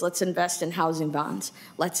answer is let's invest in housing bonds.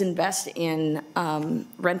 Let's invest in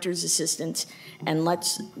renters assistance, and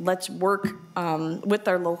let's work with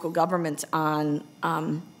our local governments on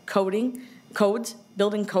building codes,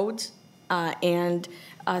 and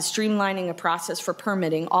streamlining a process for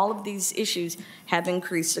permitting. All of these issues have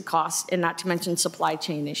increased the cost, and not to mention supply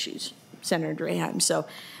chain issues, Senator Draheim. So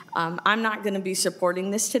I'm not going to be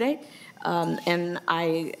supporting this today, and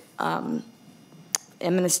I am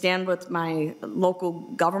going to stand with my local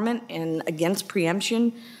government and against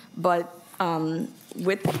preemption, but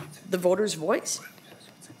with the voters' voice.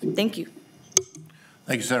 Thank you.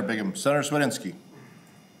 Thank you, Senator Bingham. Senator Swedinski.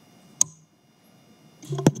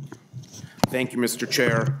 Thank you, Mr.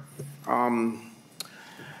 Chair.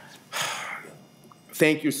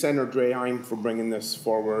 Thank you, Senator Draheim, for bringing this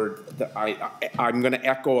forward. I'm going to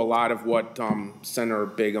echo a lot of what Senator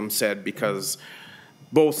Bingham said, because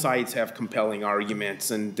both sides have compelling arguments.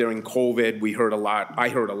 And during COVID, I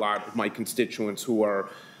heard a lot of my constituents who are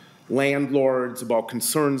landlords about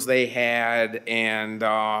concerns they had, and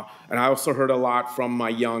I also heard a lot from my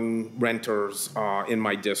young renters in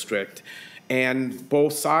my district. And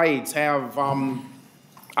both sides have,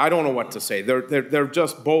 I don't know what to say. They're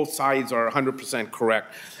just, both sides are 100%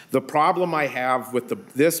 correct. The problem I have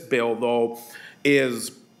with this bill, though,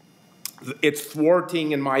 is it's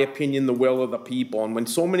thwarting, in my opinion, the will of the people. And when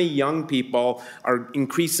so many young people are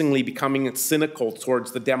increasingly becoming cynical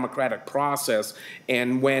towards the democratic process,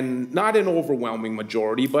 and when not an overwhelming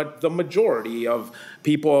majority, but the majority of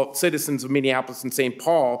people, citizens of Minneapolis and St.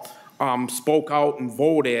 Paul, spoke out and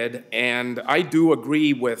voted, and I do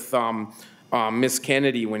agree with Ms.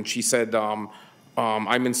 Kennedy when she said,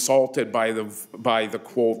 I'm insulted by the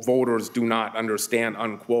quote, voters do not understand,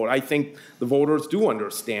 unquote. I think the voters do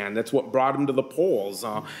understand. That's what brought them to the polls.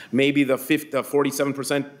 Maybe the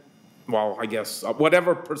 47%, well, I guess,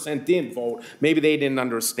 whatever percent didn't vote, maybe they didn't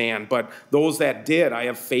understand. But those that did, I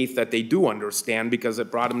have faith that they do understand, because it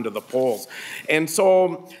brought them to the polls. And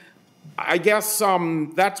so I guess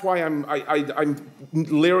that's why I'm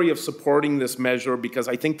leery of supporting this measure, because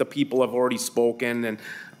I think the people have already spoken,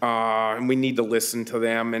 and we need to listen to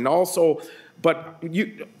them. And also, but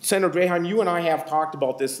Senator Draheim, you and I have talked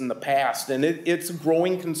about this in the past, and it's a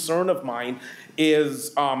growing concern of mine,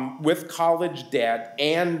 is with college debt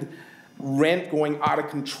and rent going out of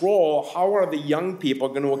control, how are the young people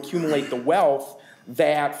going to accumulate the wealth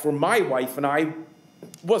that, for my wife and I,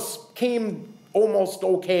 came almost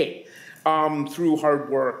okay through hard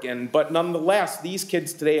work. But nonetheless, these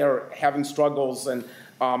kids today are having struggles and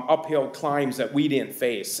uphill climbs that we didn't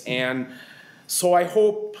face. And so I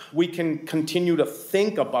hope we can continue to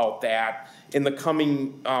think about that in the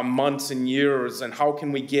coming months and years, and how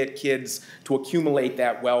can we get kids to accumulate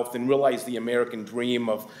that wealth and realize the American dream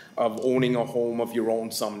of owning a home of your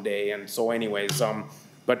own someday. And so anyways,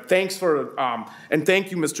 but thanks for, and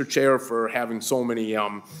thank you, Mr. Chair, for having so many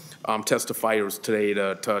testifiers today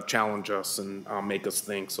to challenge us and make us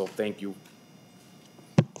think. So thank you.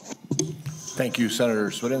 Thank you, Senator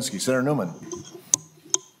Swedinski. Senator Newman.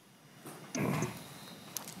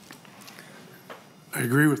 I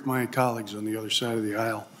agree with my colleagues on the other side of the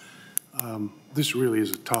aisle. This really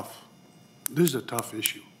is a tough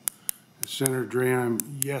issue. Senator Draheim,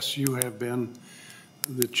 yes, you have been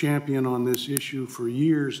the champion on this issue for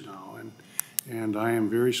years now, and I am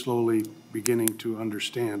very slowly beginning to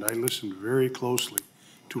understand. I listened very closely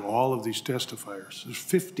to all of these testifiers. There's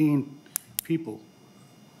 15 people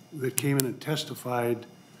that came in and testified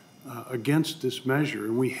against this measure,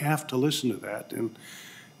 and we have to listen to that. And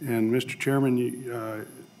Mr. Chairman,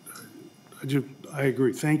 I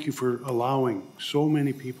agree. Thank you for allowing so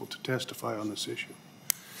many people to testify on this issue.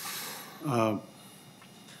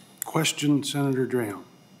 Question, Senator Draheim.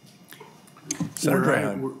 Senator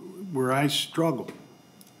Draheim. Where I struggle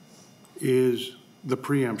is the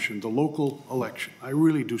preemption, the local election. I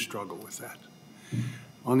really do struggle with that.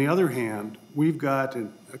 On the other hand, we've got,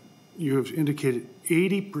 you have indicated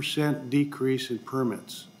 80% decrease in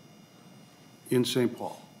permits in St.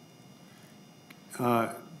 Paul.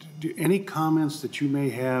 Any comments that you may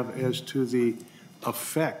have as to the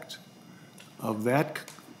effect of that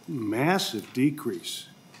massive decrease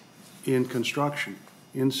in construction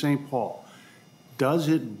in St. Paul? Does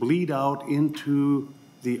it bleed out into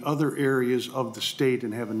the other areas of the state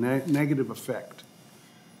and have a negative effect?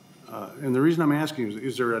 And the reason I'm asking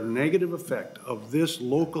is there a negative effect of this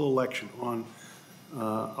local election on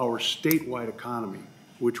our statewide economy,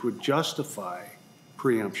 which would justify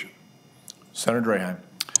preemption? Senator Draheim.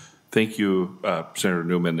 Thank you, Senator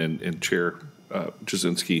Newman and Chair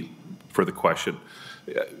Jasinski, for the question.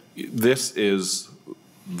 This is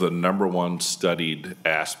the #1 studied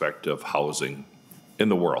aspect of housing in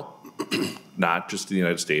the world, not just in the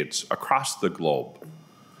United States, across the globe.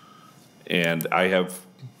 And I have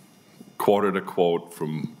quoted a quote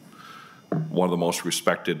from one of the most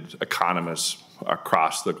respected economists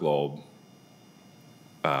across the globe,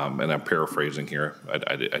 and I'm paraphrasing here,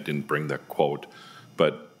 I didn't bring the quote,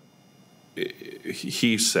 but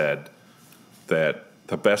he said that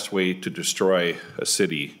the best way to destroy a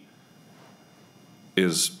city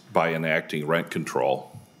is by enacting rent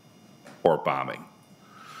control or bombing.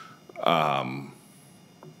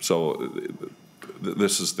 So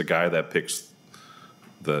this is the guy that picks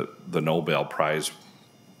the Nobel Prize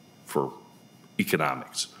for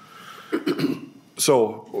economics.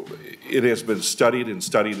 So it has been studied and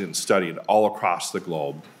studied and studied all across the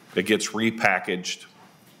globe. It gets repackaged,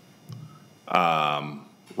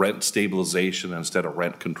 rent stabilization instead of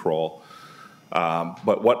rent control.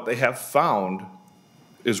 But what they have found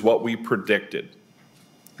is what we predicted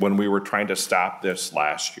when we were trying to stop this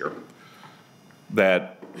last year,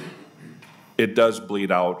 that it does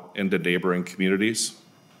bleed out into neighboring communities.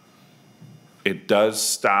 It does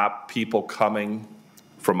stop people coming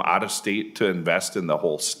from out of state to invest in the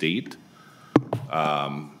whole state.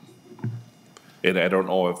 And I don't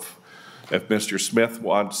know if Mr. Smith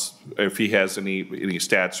wants, if he has any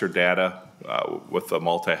stats or data with the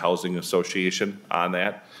Multi-Housing Association on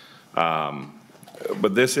that.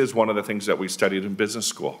 But this is one of the things that we studied in business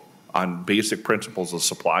school on basic principles of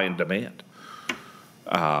supply and demand.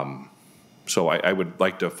 So I would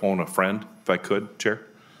like to phone a friend if I could, Chair.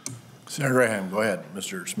 Senator Draheim, go ahead,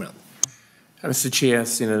 Mr. Smith. Mr. Chair,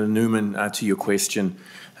 Senator Newman, to your question,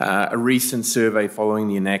 a recent survey following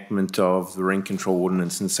the enactment of the rent control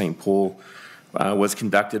ordinance in St. Paul was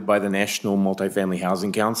conducted by the National Multifamily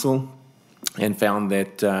Housing Council and found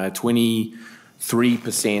that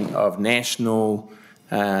 23% of national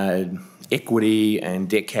equity and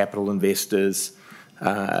debt capital investors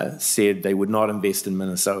said they would not invest in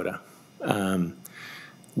Minnesota.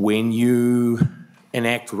 When you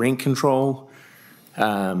enact rent control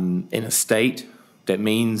in a state, that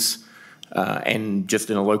means, and just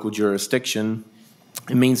in a local jurisdiction,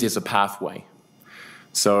 it means there's a pathway.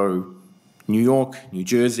 So New York, New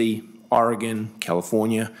Jersey, Oregon,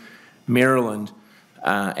 California, Maryland,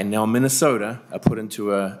 and now Minnesota are put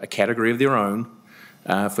into a category of their own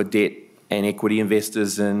for debt and equity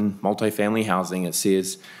investors in multifamily housing. It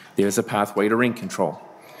says there's a pathway to rent control,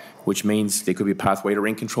 which means there could be a pathway to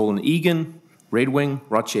rent control in Eagan, Red Wing,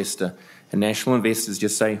 Rochester, and national investors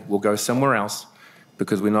just say, we'll go somewhere else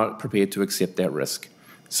because we're not prepared to accept that risk.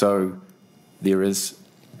 So there is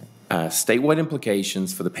statewide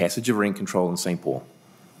implications for the passage of rent control in St. Paul.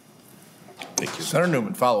 Thank you. Senator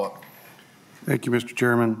Newman, follow up. Thank you, Mr.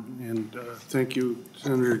 Chairman, and thank you,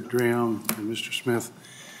 Senator Draheim and Mr. Smith.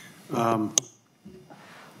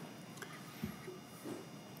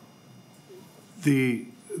 The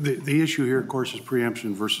issue here, of course, is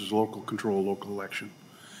preemption versus local control, local election.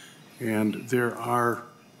 And there are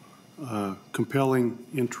compelling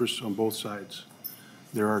interests on both sides.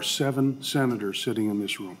 There are 7 senators sitting in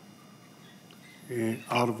this room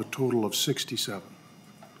out of a total of 67.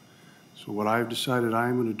 So what I've decided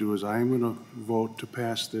I'm going to do is I'm going to vote to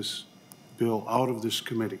pass this bill out of this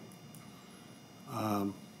committee.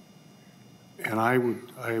 And I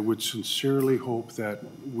would sincerely hope that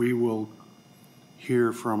we will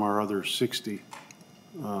hear from our other 60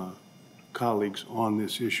 colleagues on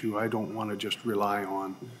this issue. I don't want to just rely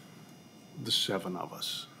on the 7 of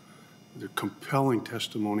us. The compelling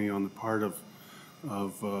testimony on the part of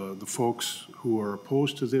the folks who are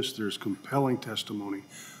opposed to this. There's compelling testimony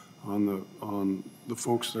on the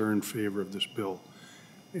folks that are in favor of this bill.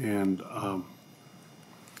 And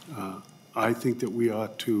I think that we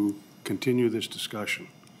ought to continue this discussion.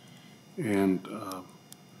 And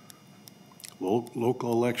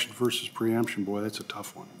local election versus preemption, boy, that's a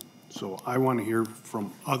tough one. So I want to hear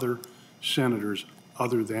from other senators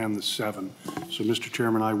other than the 7. So, Mr.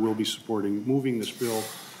 Chairman, I will be supporting moving this bill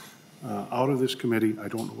out of this committee. I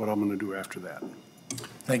don't know what I'm going to do after that.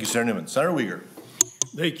 Thank you, Senator Newman. Senator Uyghur.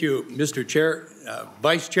 Thank you, Mr. Chair.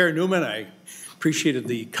 Vice Chair Newman, I appreciated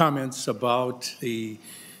the comments about the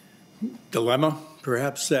dilemma,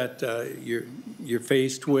 perhaps, that you're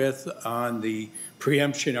faced with on the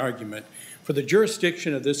preemption argument. For the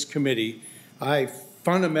jurisdiction of this committee, I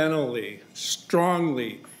fundamentally,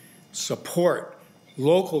 strongly support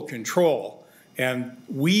local control, and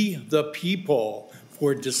we, the people,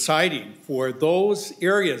 for deciding for those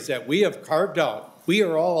areas that we have carved out. We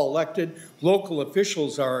are all elected, local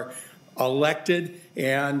officials are elected,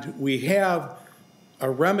 and we have a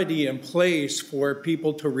remedy in place for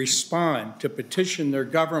people to respond, to petition their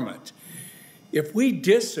government. If we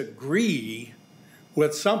disagree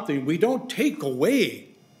with something, we don't take away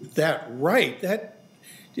that right. That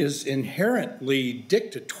is inherently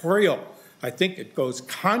dictatorial. I think it goes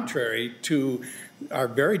contrary to our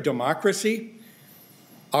very democracy.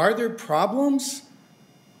 Are there problems?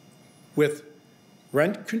 with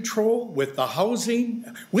rent control, with the housing.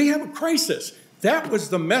 We have a crisis. That was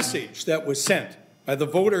the message that was sent by the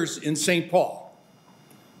voters in St. Paul.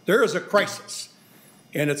 There is a crisis,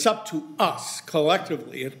 and it's up to us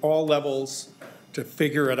collectively at all levels to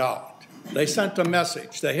figure it out. They sent a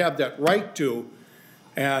message. They have that right to,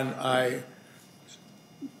 and I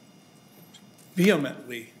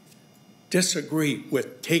vehemently disagree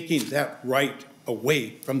with taking that right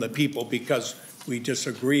away from the people because we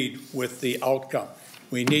disagreed with the outcome.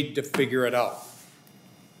 We need to figure it out.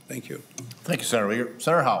 Thank you. Thank you, Senator Uyghur.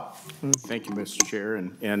 Senator Howe. Thank you, Mr. Chair.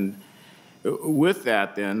 And with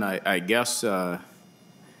that, then, I guess then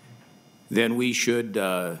we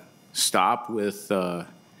should stop with the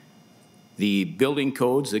building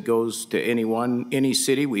codes that goes to any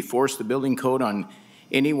city. We force the building code on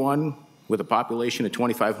anyone with a population of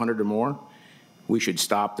 2,500 or more. We should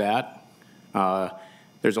stop that.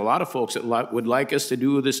 There's a lot of folks that would like us to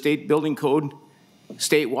do the state building code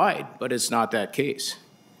statewide, but it's not that case.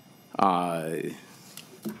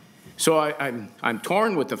 So I'm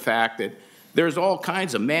torn with the fact that there's all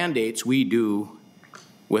kinds of mandates we do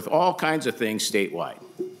with all kinds of things statewide.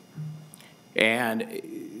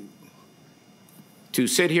 And to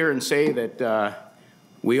sit here and say that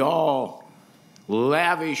we all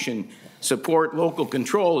lavish and support local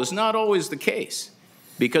control is not always the case,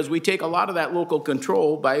 because we take a lot of that local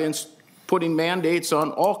control by putting mandates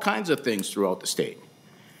on all kinds of things throughout the state.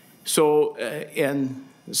 So, and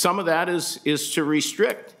some of that is to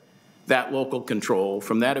restrict that local control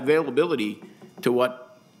from that availability to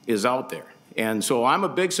what is out there. And so I'm a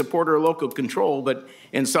big supporter of local control, but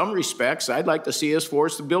in some respects, I'd like to see us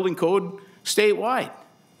force the building code statewide.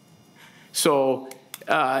 So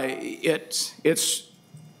it's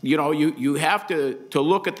you know, you have to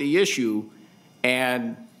look at the issue,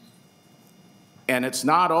 and it's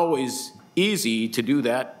not always easy to do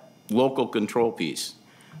that local control piece.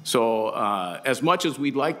 So as much as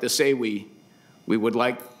we'd like to say we would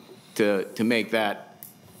like to make that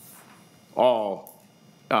all,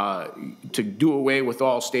 to do away with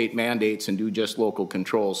all state mandates and do just local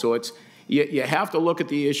control. So it's, you have to look at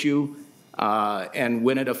the issue, and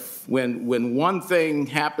when one thing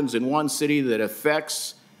happens in one city that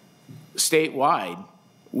affects statewide,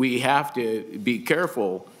 we have to be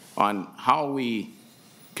careful on how we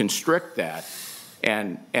constrict that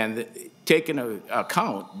and take into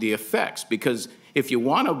account the effects. Because if you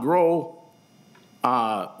want to grow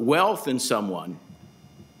wealth in someone,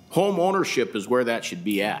 home ownership is where that should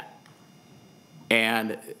be at.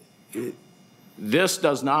 And this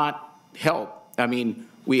does not help. I mean,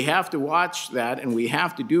 we have to watch that, and we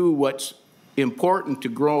have to do what's important to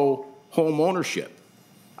grow home ownership.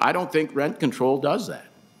 I don't think rent control does that.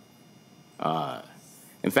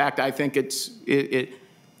 In fact, I think the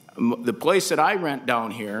place that I rent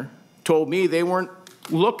down here told me they weren't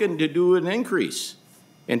looking to do an increase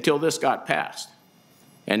until this got passed.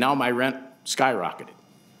 And now my rent skyrocketed.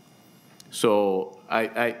 So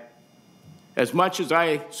as much as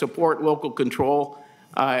I support local control,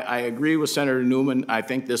 I agree with Senator Newman. I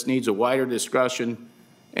think this needs a wider discussion,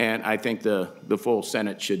 and I think the full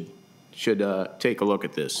Senate should take a look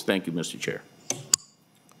at this. Thank you, Mr. Chair.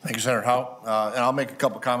 Thank you, Senator Howe. And I'll make a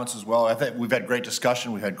couple comments as well. I think we've had great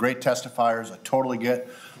discussion. We've had great testifiers. I totally get.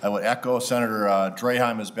 I would echo Senator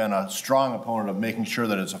Draheim has been a strong opponent of making sure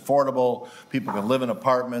that it's affordable. People can live in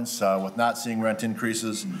apartments with not seeing rent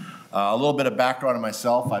increases. A little bit of background on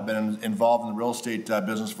myself. I've been involved in the real estate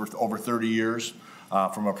business for over 30 years.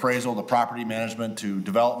 From appraisal to property management to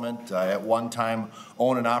development. At one time,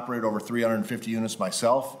 owned and operated over 350 units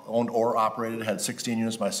myself. Owned or operated, had 16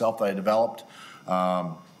 units myself that I developed.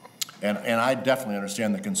 And I definitely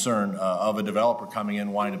understand the concern of a developer coming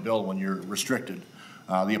in wanting to build when you're restricted.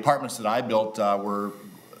 The apartments that I built were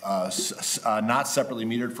not separately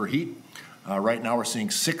metered for heat. Right now we're seeing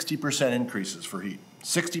 60% increases for heat.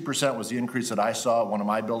 60% was the increase that I saw at one of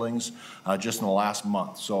my buildings just in the last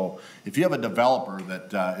month. So if you have a developer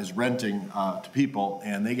that is renting to people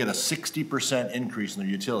and they get a 60% increase in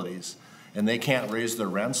their utilities and they can't raise their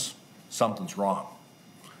rents, something's wrong.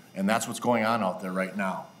 And that's what's going on out there right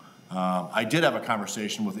now. I did have a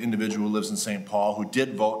conversation with an individual who lives in St. Paul who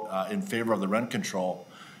did vote in favor of the rent control.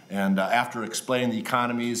 And after explaining the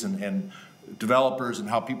economies and developers and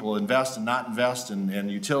how people invest and not invest in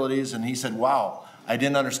utilities, and he said, wow, I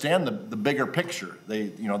didn't understand the bigger picture.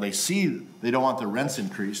 They see they don't want their rents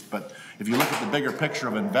increased, but if you look at the bigger picture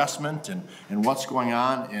of investment and what's going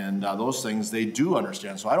on and those things, they do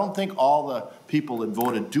understand. So I don't think all the people that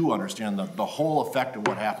voted do understand the whole effect of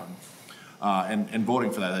what happened and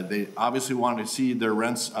voting for that. They obviously wanted to see their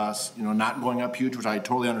rents not going up huge, which I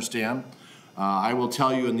totally understand. I will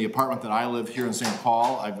tell you, in the apartment that I live here in St.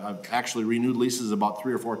 Paul, I've actually renewed leases about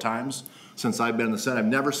 3 or 4 times since I've been in the Senate. I've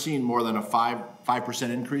never seen more than a 5%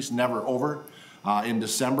 increase, never over. In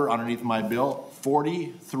December, underneath my bill,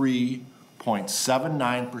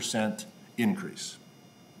 43.79% increase.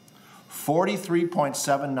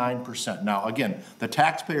 43.79%. Now, again, the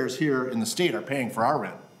taxpayers here in the state are paying for our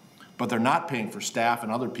rent, but they're not paying for staff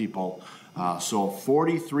and other people. So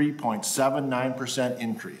 43.79%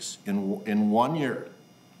 increase in 1 year.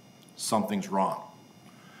 Something's wrong.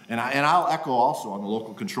 And I'll echo also on the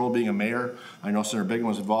local control. Being a mayor, I know Senator Bigham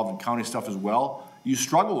was involved in county stuff as well. You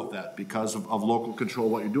struggle with that because of local control,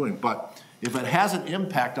 what you're doing. But if it has an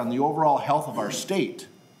impact on the overall health of our state,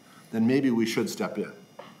 then maybe we should step in.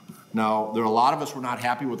 Now, there are a lot of us who are not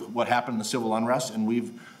happy with what happened in the civil unrest, and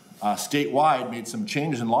we've statewide made some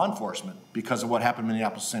changes in law enforcement because of what happened in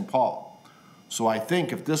Minneapolis and St. Paul. So I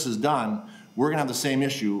think if this is done, we're gonna have the same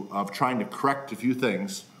issue of trying to correct a few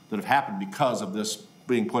things that have happened because of this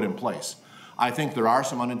being put in place. I think there are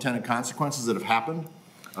some unintended consequences that have happened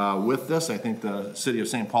with this. I think the city of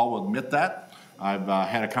St. Paul will admit that. I've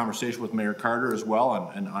had a conversation with Mayor Carter as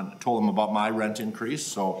well and told him about my rent increase.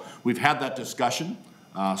 So we've had that discussion.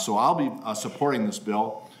 So I'll be supporting this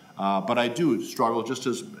bill. But I do struggle just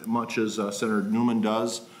as much as Senator Newman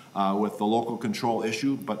does with the local control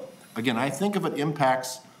issue. But again, I think if it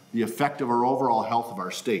impacts the effect of our overall health of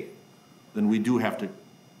our state, then we do have to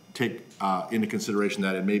take into consideration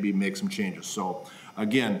that and maybe make some changes. So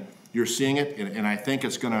again, you're seeing it, and I think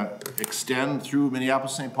it's going to extend through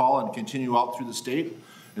Minneapolis, St. Paul, and continue out through the state.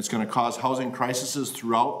 It's going to cause housing crises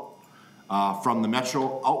throughout from the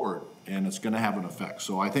metro outward, and it's going to have an effect.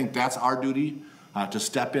 So I think that's our duty to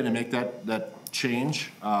step in and make that change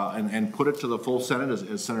and put it to the full Senate,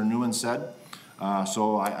 as Senator Newman said.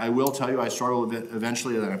 So I will tell you, I struggle with it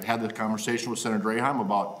eventually, and I've had this conversation with Senator Draheim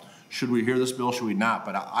about should we hear this bill, should we not?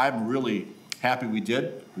 But I'm really happy we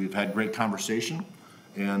did. We've had great conversation,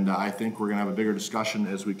 and I think we're going to have a bigger discussion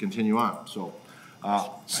as we continue on. So,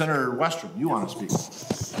 Senator Westrom, you want to speak?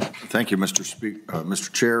 Thank you,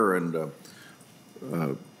 Mr. Chair, and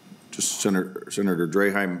just Senator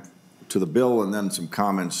Draheim to the bill, and then some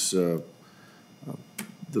comments. The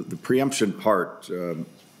preemption part.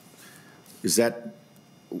 Is that,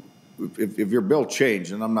 if your bill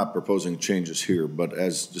changed, and I'm not proposing changes here, but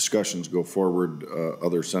as discussions go forward,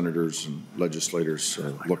 other senators and legislators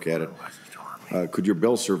look at it, could your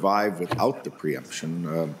bill survive without the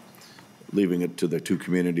preemption, leaving it to the 2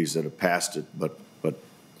 communities that have passed it, but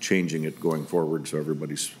changing it going forward so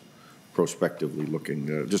everybody's prospectively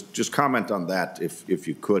looking? Just comment on that if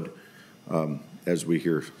you could, as we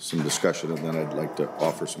hear some discussion, and then I'd like to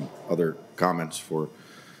offer some other comments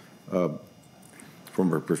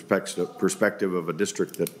from a perspective of a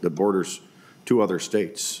district that borders 2 other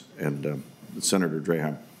states. And Senator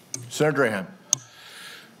Draheim. Senator Draheim.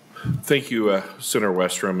 Thank you, Senator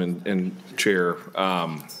Westrom and Chair.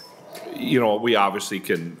 You know, we obviously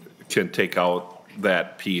can take out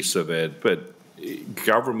that piece of it, but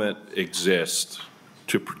government exists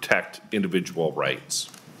to protect individual rights.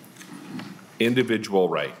 Individual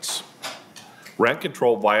rights. Rent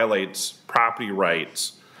control violates property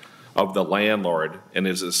rights of the landlord and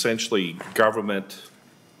is essentially government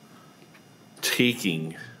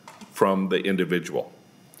taking from the individual.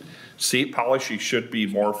 State policy should be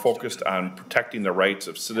more focused on protecting the rights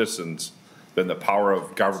of citizens than the power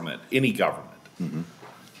of government, any government. Mm-hmm.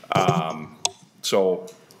 So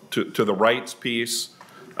to the rights piece,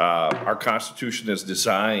 our Constitution is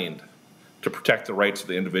designed to protect the rights of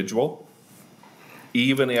the individual,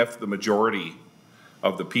 even if the majority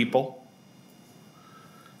of the people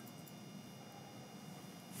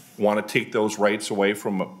want to take those rights away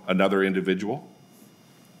from another individual.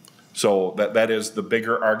 So that is the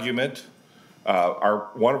bigger argument.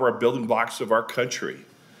 One of our building blocks of our country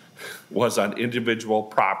was on individual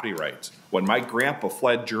property rights. When my grandpa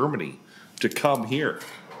fled Germany to come here,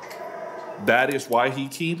 that is why he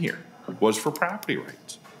came here, was for property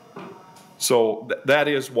rights. So that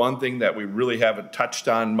is one thing that we really haven't touched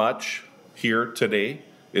on much here today,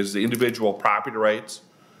 is the individual property rights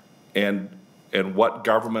and what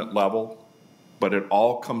government level, but it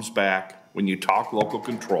all comes back, when you talk local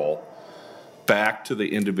control, back to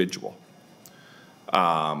the individual.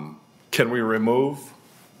 Can we remove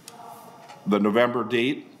the November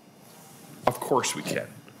date? Of course we can.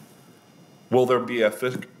 Will there be a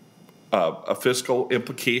fiscal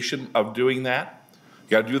implication of doing that?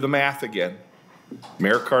 You got to do the math again.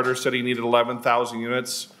 Mayor Carter said he needed 11,000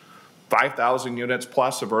 units. 5,000 units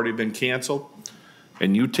plus have already been canceled.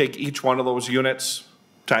 And you take each one of those units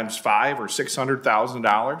times $500,000 or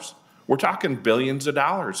 $600,000, we're talking billions of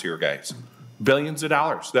dollars here, guys. billions of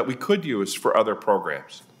dollars that we could use for other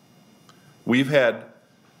programs. We've had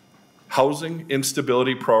housing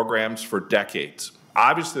instability programs for decades.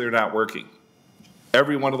 Obviously, they're not working.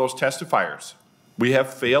 Every one of those testifiers, we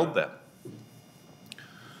have failed them.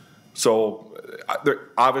 So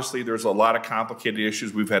obviously, there's a lot of complicated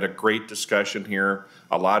issues. We've had a great discussion here,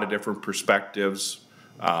 a lot of different perspectives.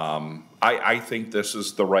 I think this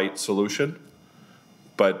is the right solution,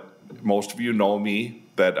 but most of you know me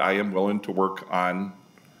that I am willing to work on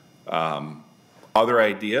other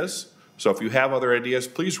ideas. So if you have other ideas,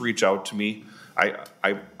 please reach out to me.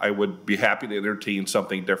 I would be happy to entertain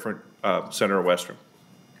something different. Senator Westrom.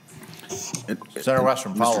 Senator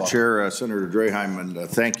Westrom, follow-up. Mr. Chair, Senator Draheim, and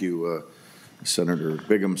thank you, Senator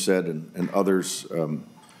Bigham said, and others.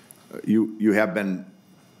 You have been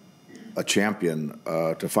a champion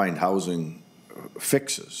to find housing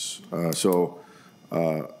fixes. So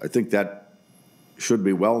I think that should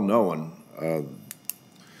be well known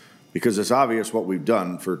because it's obvious what we've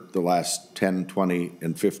done for the last 10, 20,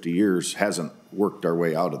 and 50 years hasn't worked our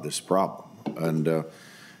way out of this problem. And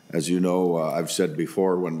as you know, I've said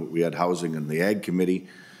before when we had housing in the Ag Committee,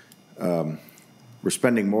 we're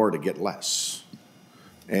spending more to get less.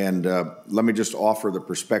 And let me just offer the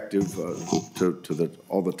perspective to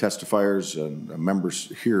all the testifiers and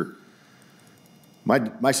members here.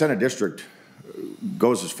 My Senate district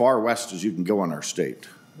goes as far west as you can go in our state.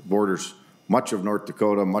 It borders much of North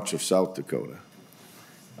Dakota, much of South Dakota,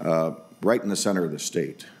 right in the center of the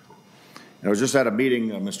state. And I was just at a meeting,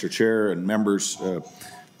 Mr. Chair and members,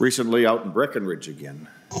 recently out in Breckenridge again,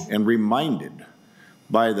 and reminded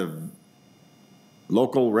by the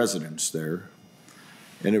local residents there.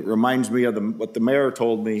 And it reminds me of what the mayor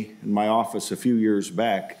told me in my office a few years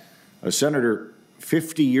back. Senator,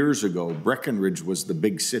 50 years ago, Breckenridge was the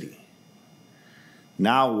big city.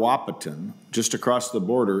 Now Wahpeton, just across the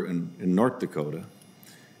border in North Dakota,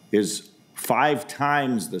 is 5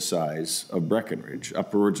 times the size of Breckenridge,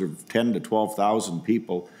 upwards of 10 to 12,000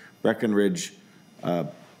 people. Breckenridge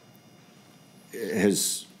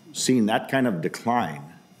has seen that kind of decline,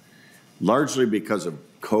 largely because of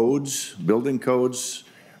codes, building codes,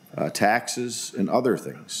 taxes, and other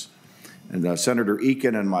things. And Senator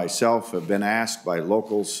Eakin and myself have been asked by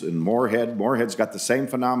locals in Moorhead. Moorhead's got the same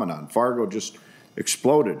phenomenon. Fargo just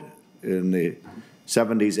exploded in the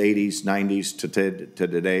 70s, 80s, 90s to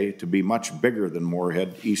today to be much bigger than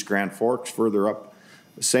Moorhead. East Grand Forks, further up,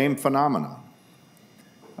 the same phenomenon.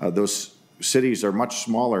 Those cities are much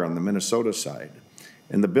smaller on the Minnesota side.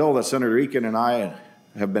 And the bill that Senator Eakin and I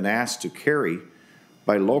have been asked to carry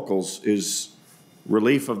by locals is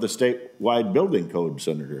relief of the statewide building code,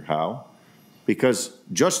 Senator Howe, because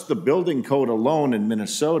just the building code alone in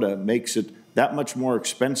Minnesota makes it that much more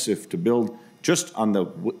expensive to build just on the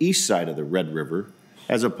east side of the Red River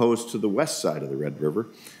as opposed to the west side of the Red River.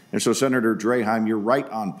 And so, Senator Draheim, you're right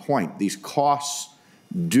on point. These costs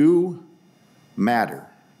do matter,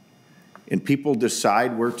 and people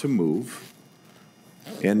decide where to move.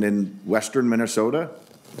 And in western Minnesota,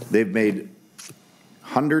 they've made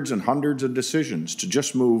hundreds and hundreds of decisions to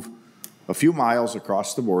just move a few miles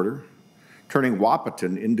across the border, turning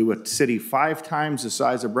Wahpeton into a city 5 times the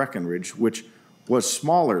size of Breckenridge, which was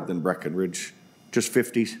smaller than Breckenridge just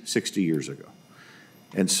 50, 60 years ago.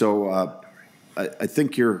 And so I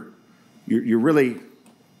think you're really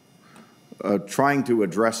trying to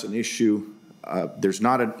address an issue. There's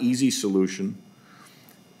not an easy solution.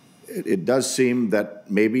 It does seem that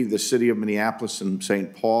maybe the city of Minneapolis and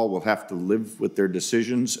St. Paul will have to live with their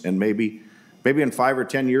decisions, and maybe in 5 or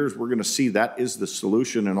 10 years we're going to see that is the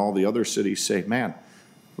solution, and all the other cities say, man,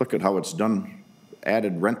 look at how it's done,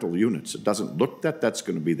 added rental units. It doesn't look that that's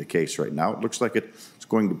going to be the case right now. It looks like it's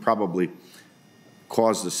going to probably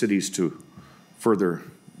cause the cities to further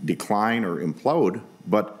decline or implode,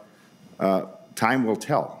 but time will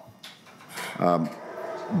tell.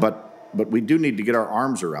 But we do need to get our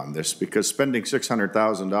arms around this, because spending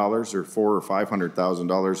 $600,000 or $400,000 or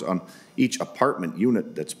 $500,000 on each apartment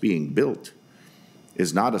unit that's being built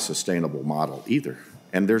is not a sustainable model either.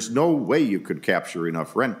 And there's no way you could capture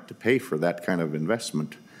enough rent to pay for that kind of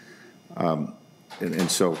investment. And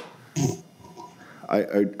so I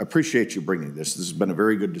appreciate you bringing this. This has been a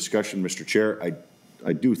very good discussion, Mr. Chair.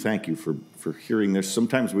 I do thank you for hearing this.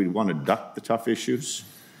 Sometimes we want to duck the tough issues.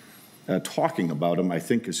 Talking about them, I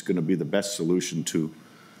think, is going to be the best solution to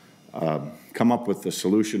come up with the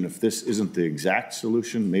solution. If this isn't the exact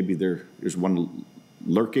solution, maybe there is one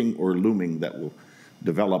lurking or looming that will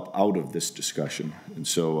develop out of this discussion. And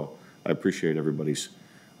so I appreciate everybody's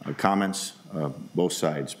comments, both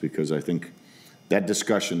sides, because I think that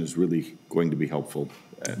discussion is really going to be helpful,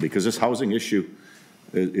 because this housing issue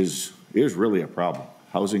is is really a problem.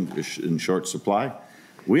 Housing is in short supply.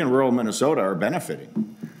 We in rural Minnesota are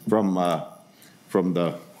benefiting from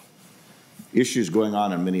the issues going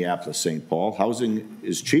on in Minneapolis, St. Paul. Housing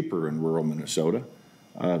is cheaper in rural Minnesota.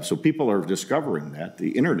 So people are discovering that.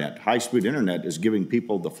 The internet, high-speed internet, is giving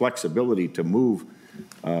people the flexibility to move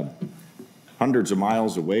hundreds of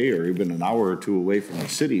miles away or even an hour or two away from the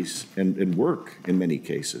cities and work in many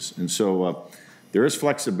cases. And so there is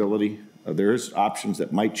flexibility. There is options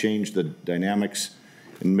that might change the dynamics,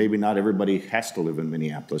 and maybe not everybody has to live in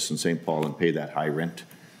Minneapolis and St. Paul and pay that high rent.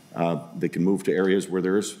 They can move to areas where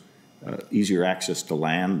there is easier access to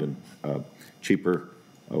land and cheaper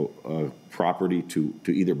property to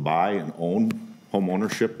either buy and own. Home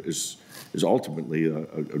ownership is ultimately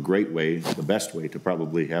a great way, the best way to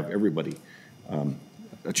probably have everybody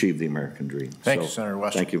achieve the American dream. Thank you, Senator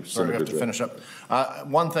West. Thank you, Sorry, we have to finish up.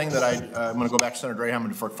 One thing that I'm going to go back to Senator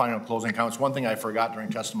Draheim for final closing comments. One thing I forgot during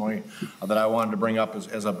testimony that I wanted to bring up is,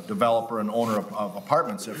 as a developer and owner of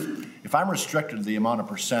apartments, if I'm restricted to the amount of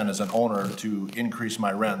percent as an owner to increase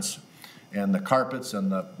my rents, and the carpets and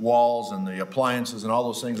the walls and the appliances and all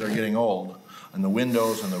those things are getting old, and the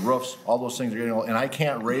windows and the roofs, all those things are getting old, and I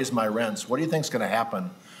can't raise my rents, what do you think is going to happen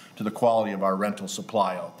to the quality of our rental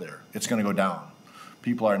supply out there? It's going to go down.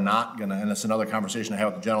 People are not going to, and it's another conversation I had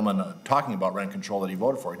with the gentleman talking about rent control that he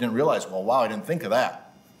voted for. He didn't realize, well, wow, I didn't think of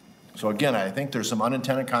that. So again, I think there's some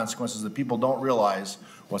unintended consequences that people don't realize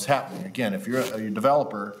what's happening. Again, if you're a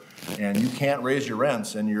developer and you can't raise your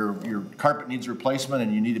rents and your carpet needs replacement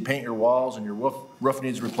and you need to paint your walls and your roof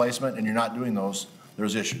needs replacement and you're not doing those,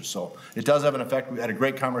 there's issues. So it does have an effect. We had a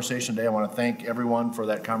great conversation today. I want to thank everyone for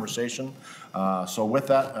that conversation. So with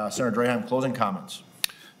that, Senator Draheim, closing comments.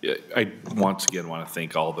 Yeah, I once again want to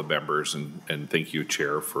thank all the members and thank you,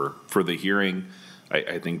 Chair, for the hearing.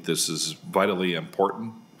 I think this is vitally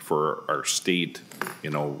important for our state.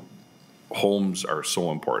 You know, homes are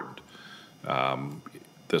so important.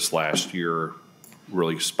 This last year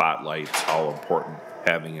really spotlights how important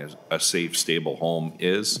having a safe, stable home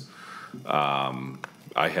is. I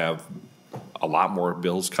have a lot more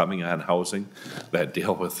bills coming on housing that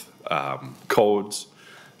deal with codes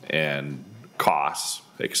and costs,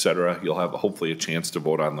 et cetera. You'll have hopefully a chance to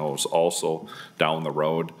vote on those also down the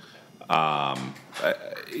road.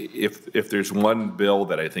 If there's one bill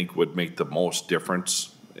that I think would make the most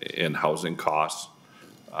difference in housing costs,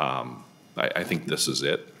 I think this is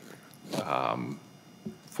it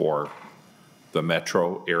for the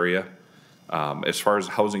metro area. As far as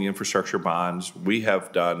housing infrastructure bonds, we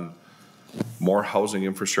have done more housing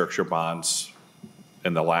infrastructure bonds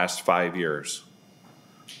in the last 5 years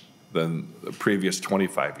than the previous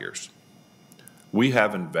 25 years. We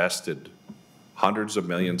have invested hundreds of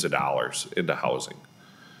millions of dollars into housing.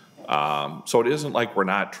 So it isn't like we're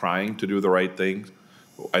not trying to do the right thing.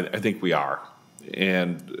 I think we are.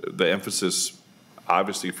 And the emphasis,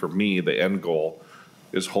 obviously for me, the end goal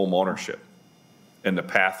is home ownership and the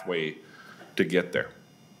pathway to get there.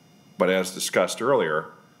 But as discussed earlier,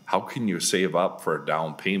 how can you save up for a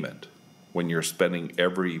down payment when you're spending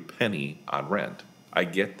every penny on rent? I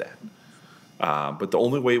get that. But the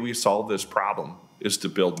only way we solve this problem is to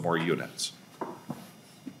build more units.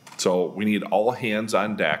 So we need all hands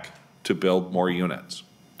on deck to build more units.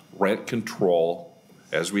 Rent control,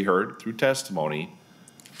 as we heard through testimony,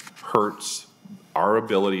 hurts our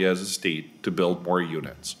ability as a state to build more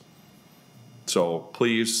units. So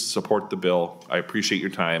please support the bill. I appreciate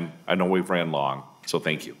your time. I know we've ran long, so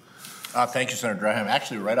thank you. Thank you, Senator Draheim.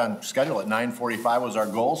 Actually, right on schedule at 9:45 was our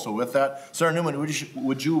goal. So with that, Senator Newman,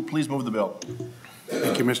 would you please move the bill?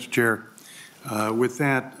 Thank you, Mr. Chair. With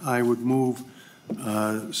that, I would move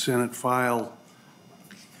Senate File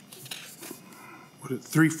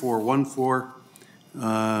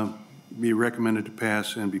 3414 be recommended to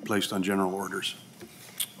pass and be placed on general orders.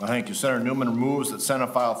 Well, thank you. Senator Newman moves that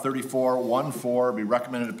Senate File 3414 be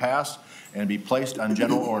recommended to pass and be placed on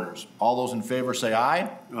general orders. All those in favor say aye.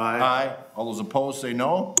 Aye. Aye. All those opposed say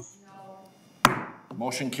no. No.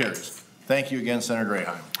 Motion carries. Thank you again, Senator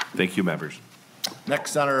Draheim. Thank you, members.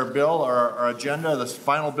 Next on our bill, our agenda, the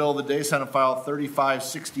final bill of the day, Senate File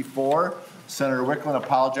 3564. Senator Wiklund,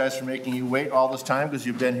 apologize for making you wait all this time because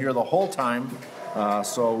you've been here the whole time.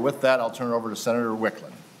 So with that, I'll turn it over to Senator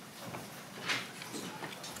Wiklund.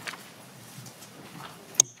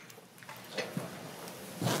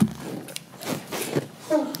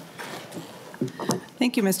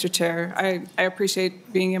 Thank you, Mr. Chair. I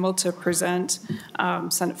appreciate being able to present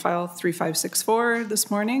Senate File 3564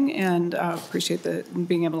 this morning and appreciate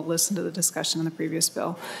being able to listen to the discussion on the previous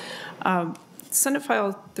bill. Senate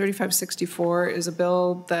File 3564 is a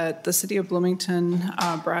bill that the City of Bloomington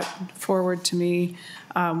brought forward to me,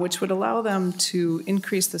 which would allow them to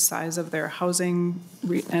increase the size of their Housing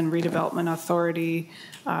and Redevelopment Authority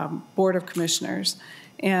Board of Commissioners.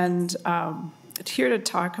 And here to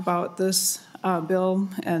talk about this bill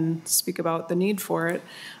and speak about the need for it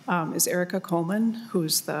is Erica Coleman,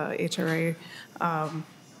 who's the HRA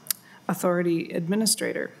Authority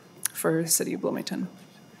Administrator for the City of Bloomington.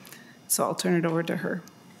 So I'll turn it over to her.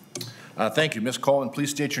 Thank you. Ms. Coleman, please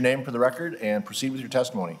state your name for the record and proceed with your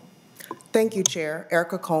testimony. Thank you, Chair.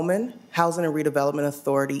 Erica Coleman, Housing and Redevelopment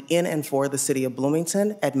Authority in and for the City of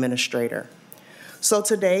Bloomington Administrator. So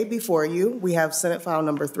today before you, we have Senate File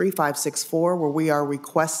number 3564, where we are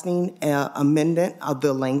requesting an amendment of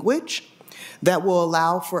the language that will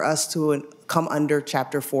allow for us to come under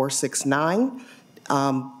Chapter 469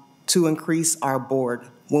 to increase our board.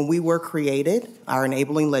 When we were created, our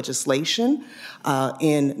enabling legislation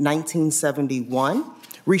in 1971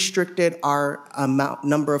 restricted our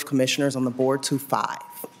number of commissioners on the board to 5.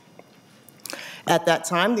 At that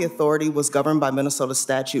time, the authority was governed by Minnesota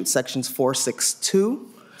statute sections 462,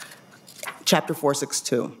 chapter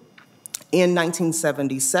 462. In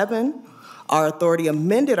 1977, our authority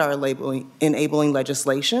amended our enabling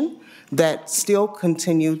legislation that still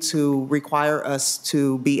continued to require us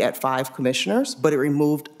to be at 5 commissioners, but it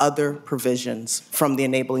removed other provisions from the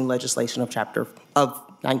enabling legislation of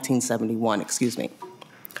 1971, excuse me.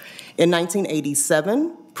 In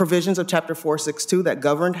 1987, provisions of Chapter 462 that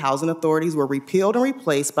governed housing authorities were repealed and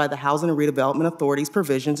replaced by the Housing and Redevelopment Authority's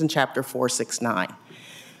provisions in Chapter 469.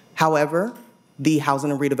 However, the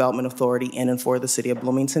Housing and Redevelopment Authority in and for the City of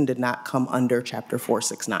Bloomington did not come under Chapter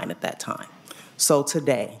 469 at that time. So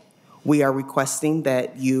today, we are requesting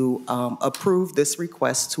that you approve this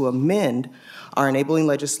request to amend our enabling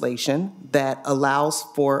legislation that allows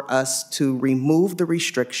for us to remove the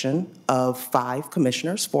restriction of 5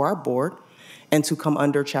 commissioners for our board and to come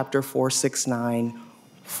under Chapter 469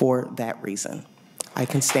 for that reason. I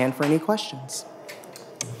can stand for any questions.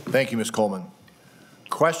 Thank you, Ms. Coleman.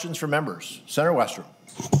 Questions from members? Senator Westrom.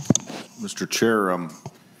 Mr. Chair,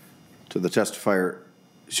 to the testifier,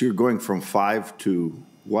 so you're going from 5 to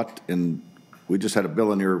what? And we just had a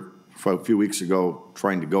bill in here a few weeks ago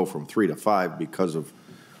trying to go from 3 to 5 because of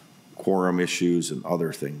quorum issues and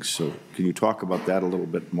other things. So can you talk about that a little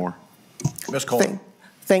bit more? Ms. Coleman.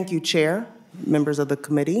 Thank you, Chair, members of the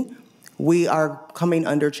committee. We are coming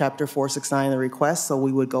under Chapter 469 in the request, so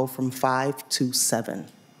we would go from 5 to 7.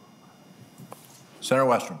 Senator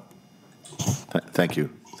Westrom. Thank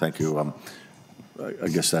you. Thank you. I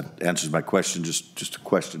guess that answers my question. Just a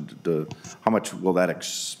question. How much will that add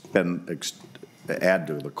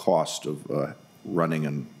to the cost of running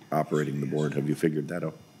and operating the board? Have you figured that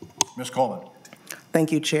out? Ms. Coleman.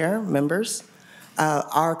 Thank you, Chair, members.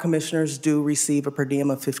 Our commissioners do receive a per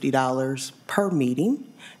diem of $50 per meeting,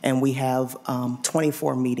 and we have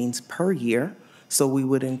 24 meetings per year. So we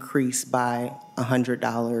would increase by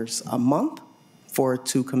 $100 a month for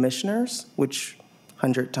 2 commissioners, which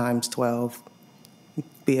 100 times 12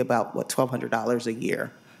 be about, what, $1,200 a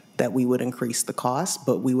year that we would increase the cost,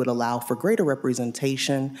 but we would allow for greater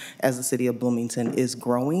representation as the City of Bloomington is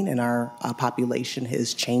growing and our population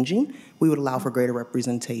is changing. We would allow for greater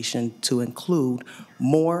representation to include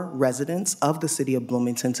more residents of the City of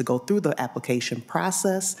Bloomington to go through the application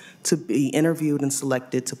process, to be interviewed and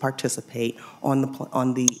selected to participate on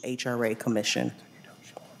the HRA Commission.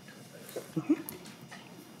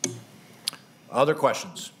 Other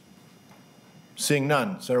questions? Seeing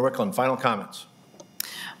none. Senator Wiklund, final comments.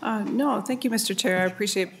 No, thank you, Mr. Chair.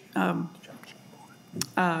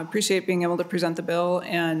 I appreciate being able to present the bill,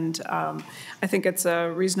 and I think it's a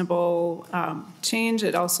reasonable change.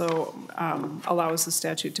 It also allows the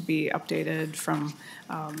statute to be updated from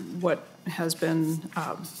what has been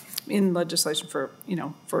in legislation for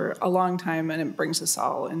a long time, and it brings us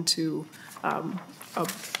all into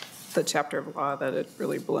the chapter of law that it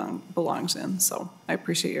really belongs in. So I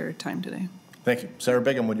appreciate your time today. Thank you. Senator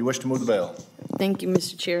Bingham, would you wish to move the bill? Thank you,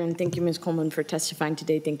 Mr. Chair, and thank you, Ms. Coleman, for testifying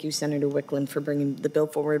today. Thank you, Senator Wiklund, for bringing the bill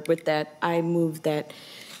forward. With that, I move that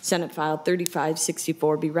Senate File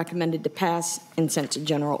 3564 be recommended to pass and sent to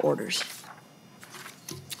general orders.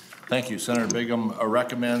 Thank you. Senator Bingham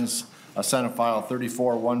recommends Senate File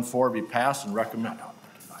 3414 be passed and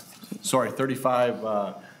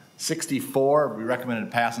 3564 be recommended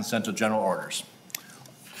to pass and sent to general orders.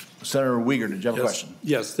 Senator Uyghur, did you have a question?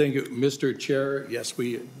 Yes, thank you, Mr. Chair. Yes,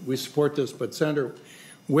 we support this, but Senator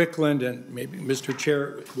Wiklund and maybe Mr.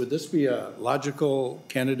 Chair, would this be a logical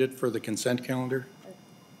candidate for the consent calendar?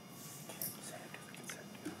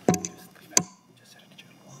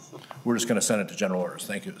 we're just going to send it to general orders.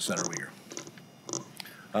 Thank you, Senator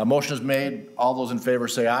Uyghur. Motion is made. All those in favor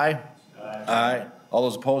say aye. Aye. Aye. All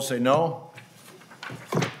those opposed say no.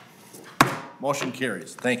 Motion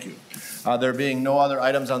carries. Thank you. There being no other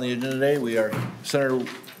items on the agenda today, we are, Senator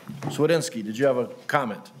Swedinsky, did you have a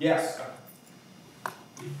comment? Yes.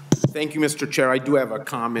 Thank you, Mr. Chair. I do have a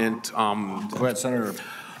comment. Go ahead, Senator.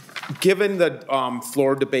 Given the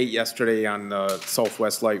floor debate yesterday on the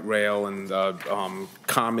Southwest Light Rail and the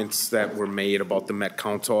comments that were made about the Met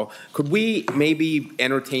Council, could we maybe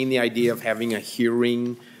entertain the idea of having a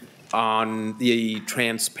hearing on the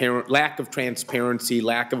lack of transparency,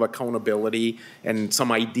 lack of accountability, and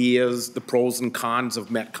some ideas, the pros and cons of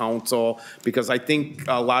Met Council? Because I think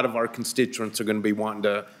a lot of our constituents are going to be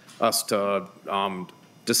wanting us to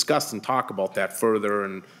discuss and talk about that further,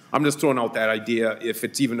 and I'm just throwing out that idea. If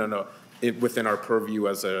it's even within our purview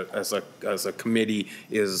as a committee,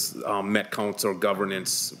 is Met Council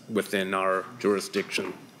governance within our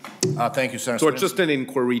jurisdiction? Thank you, Senator. So it's just an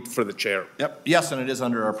inquiry for the chair. Yep. Yes, and it is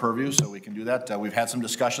under our purview, so we can do that. We've had some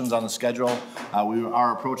discussions on the schedule. We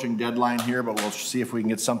are approaching deadline here, but we'll see if we can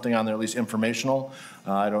get something on there, at least informational.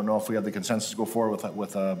 I don't know if we have the consensus to go forward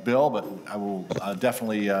with a bill, but I will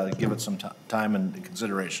definitely give it some time and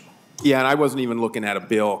consideration. Yeah, and I wasn't even looking at a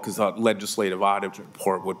bill because a legislative audit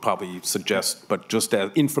report would probably suggest, but just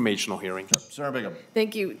an informational hearing. Sure. Senator Bingham.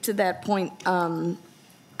 Thank you. To that point,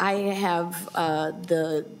 I have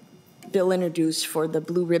the bill introduced for the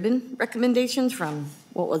blue ribbon recommendations from,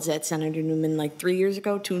 what was that, Senator Newman, like 3 years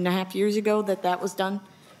ago, 2.5 years ago that was done?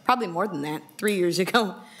 Probably more than that, 3 years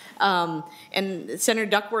ago. And Senator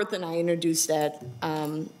Duckworth and I introduced that.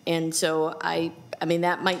 And so I mean,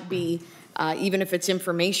 that might be, even if it's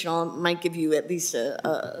informational, it might give you at least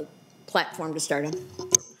a platform to start on.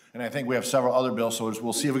 And I think we have several other bills, so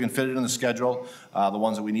we'll see if we can fit it in the schedule. The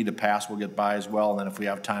ones that we need to pass will get by as well, and then if we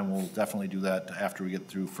have time, we'll definitely do that after we get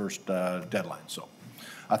through first deadline. So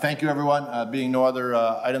thank you, everyone. Being no other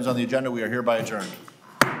items on the agenda, we are hereby adjourned.